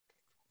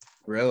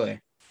 Really?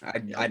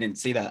 I didn't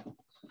see that.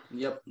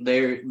 Yep.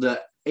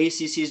 The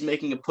ACC is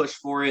making a push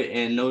for it,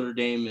 and Notre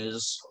Dame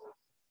is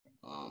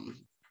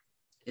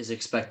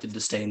expected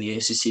to stay in the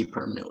ACC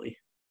permanently.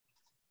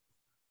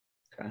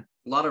 Okay.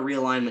 A lot of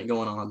realignment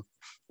going on.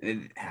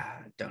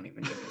 Don't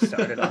even get me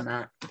started on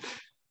that.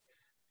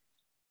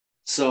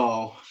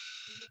 So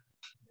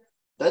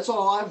that's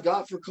all I've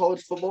got for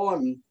college football.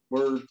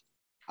 We're,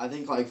 I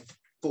think, like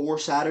 4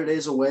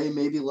 Saturdays away,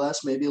 maybe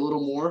less, maybe a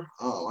little more.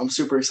 I'm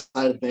super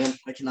excited, man.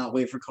 I cannot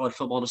wait for college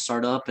football to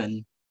start up,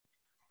 and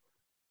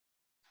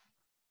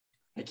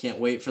I can't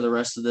wait for the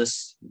rest of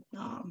this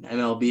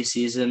MLB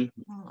season.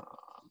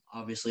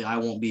 Obviously, I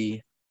won't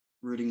be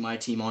rooting my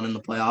team on in the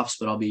playoffs,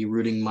 but I'll be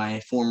rooting my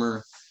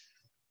former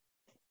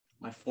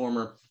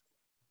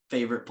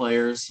favorite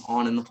players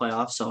on in the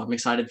playoffs. So I'm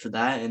excited for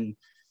that, and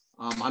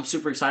I'm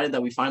super excited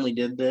that we finally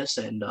did this,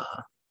 and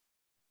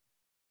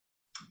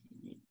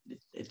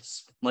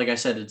it's like I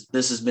said,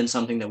 this has been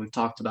something that we've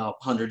talked about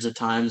hundreds of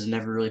times and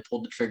never really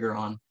pulled the trigger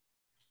on.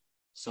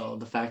 So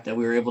the fact that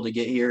we were able to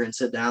get here and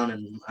sit down,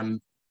 and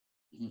I'm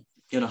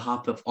going to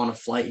hop up on a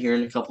flight here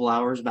in a couple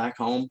hours back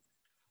home.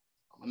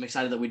 I'm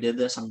excited that we did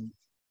this.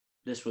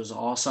 This was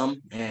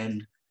awesome.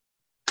 And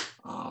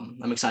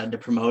I'm excited to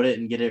promote it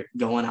and get it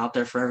going out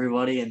there for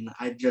everybody. And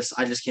I just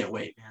can't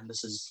wait, man.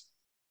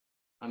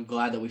 I'm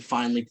glad that we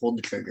finally pulled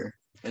the trigger,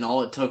 and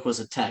all it took was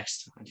a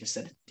text. I just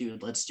said,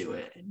 dude, let's do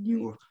it.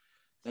 And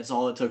that's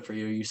all it took for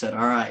you. You said,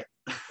 all right.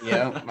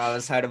 Yeah. I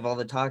was tired of all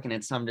the talking.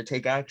 It's time to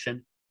take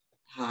action.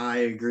 I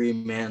agree,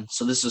 man.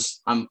 So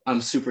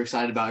I'm super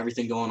excited about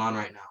everything going on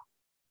right now.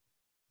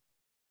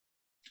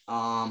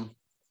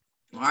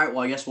 All right,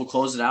 well, I guess we'll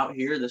close it out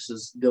here. This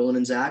is Dylan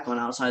and Zach on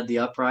Outside the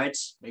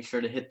Uprights. Make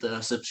sure to hit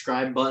the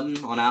subscribe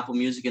button on Apple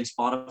Music and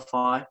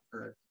Spotify.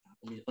 Or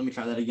let me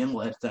try that again.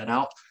 We'll edit that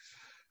out.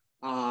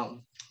 All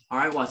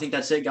right, well, I think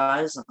that's it,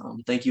 guys.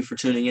 Thank you for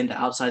tuning in to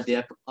Outside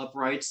the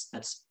Uprights.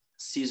 That's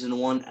season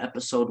 1,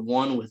 episode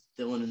 1 with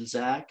Dylan and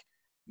Zach.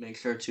 Make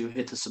sure to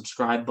hit the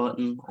subscribe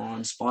button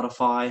on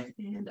Spotify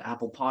and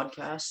Apple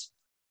Podcasts.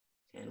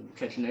 And we'll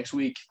catch you next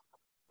week.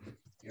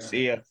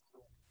 See ya.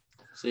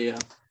 See ya.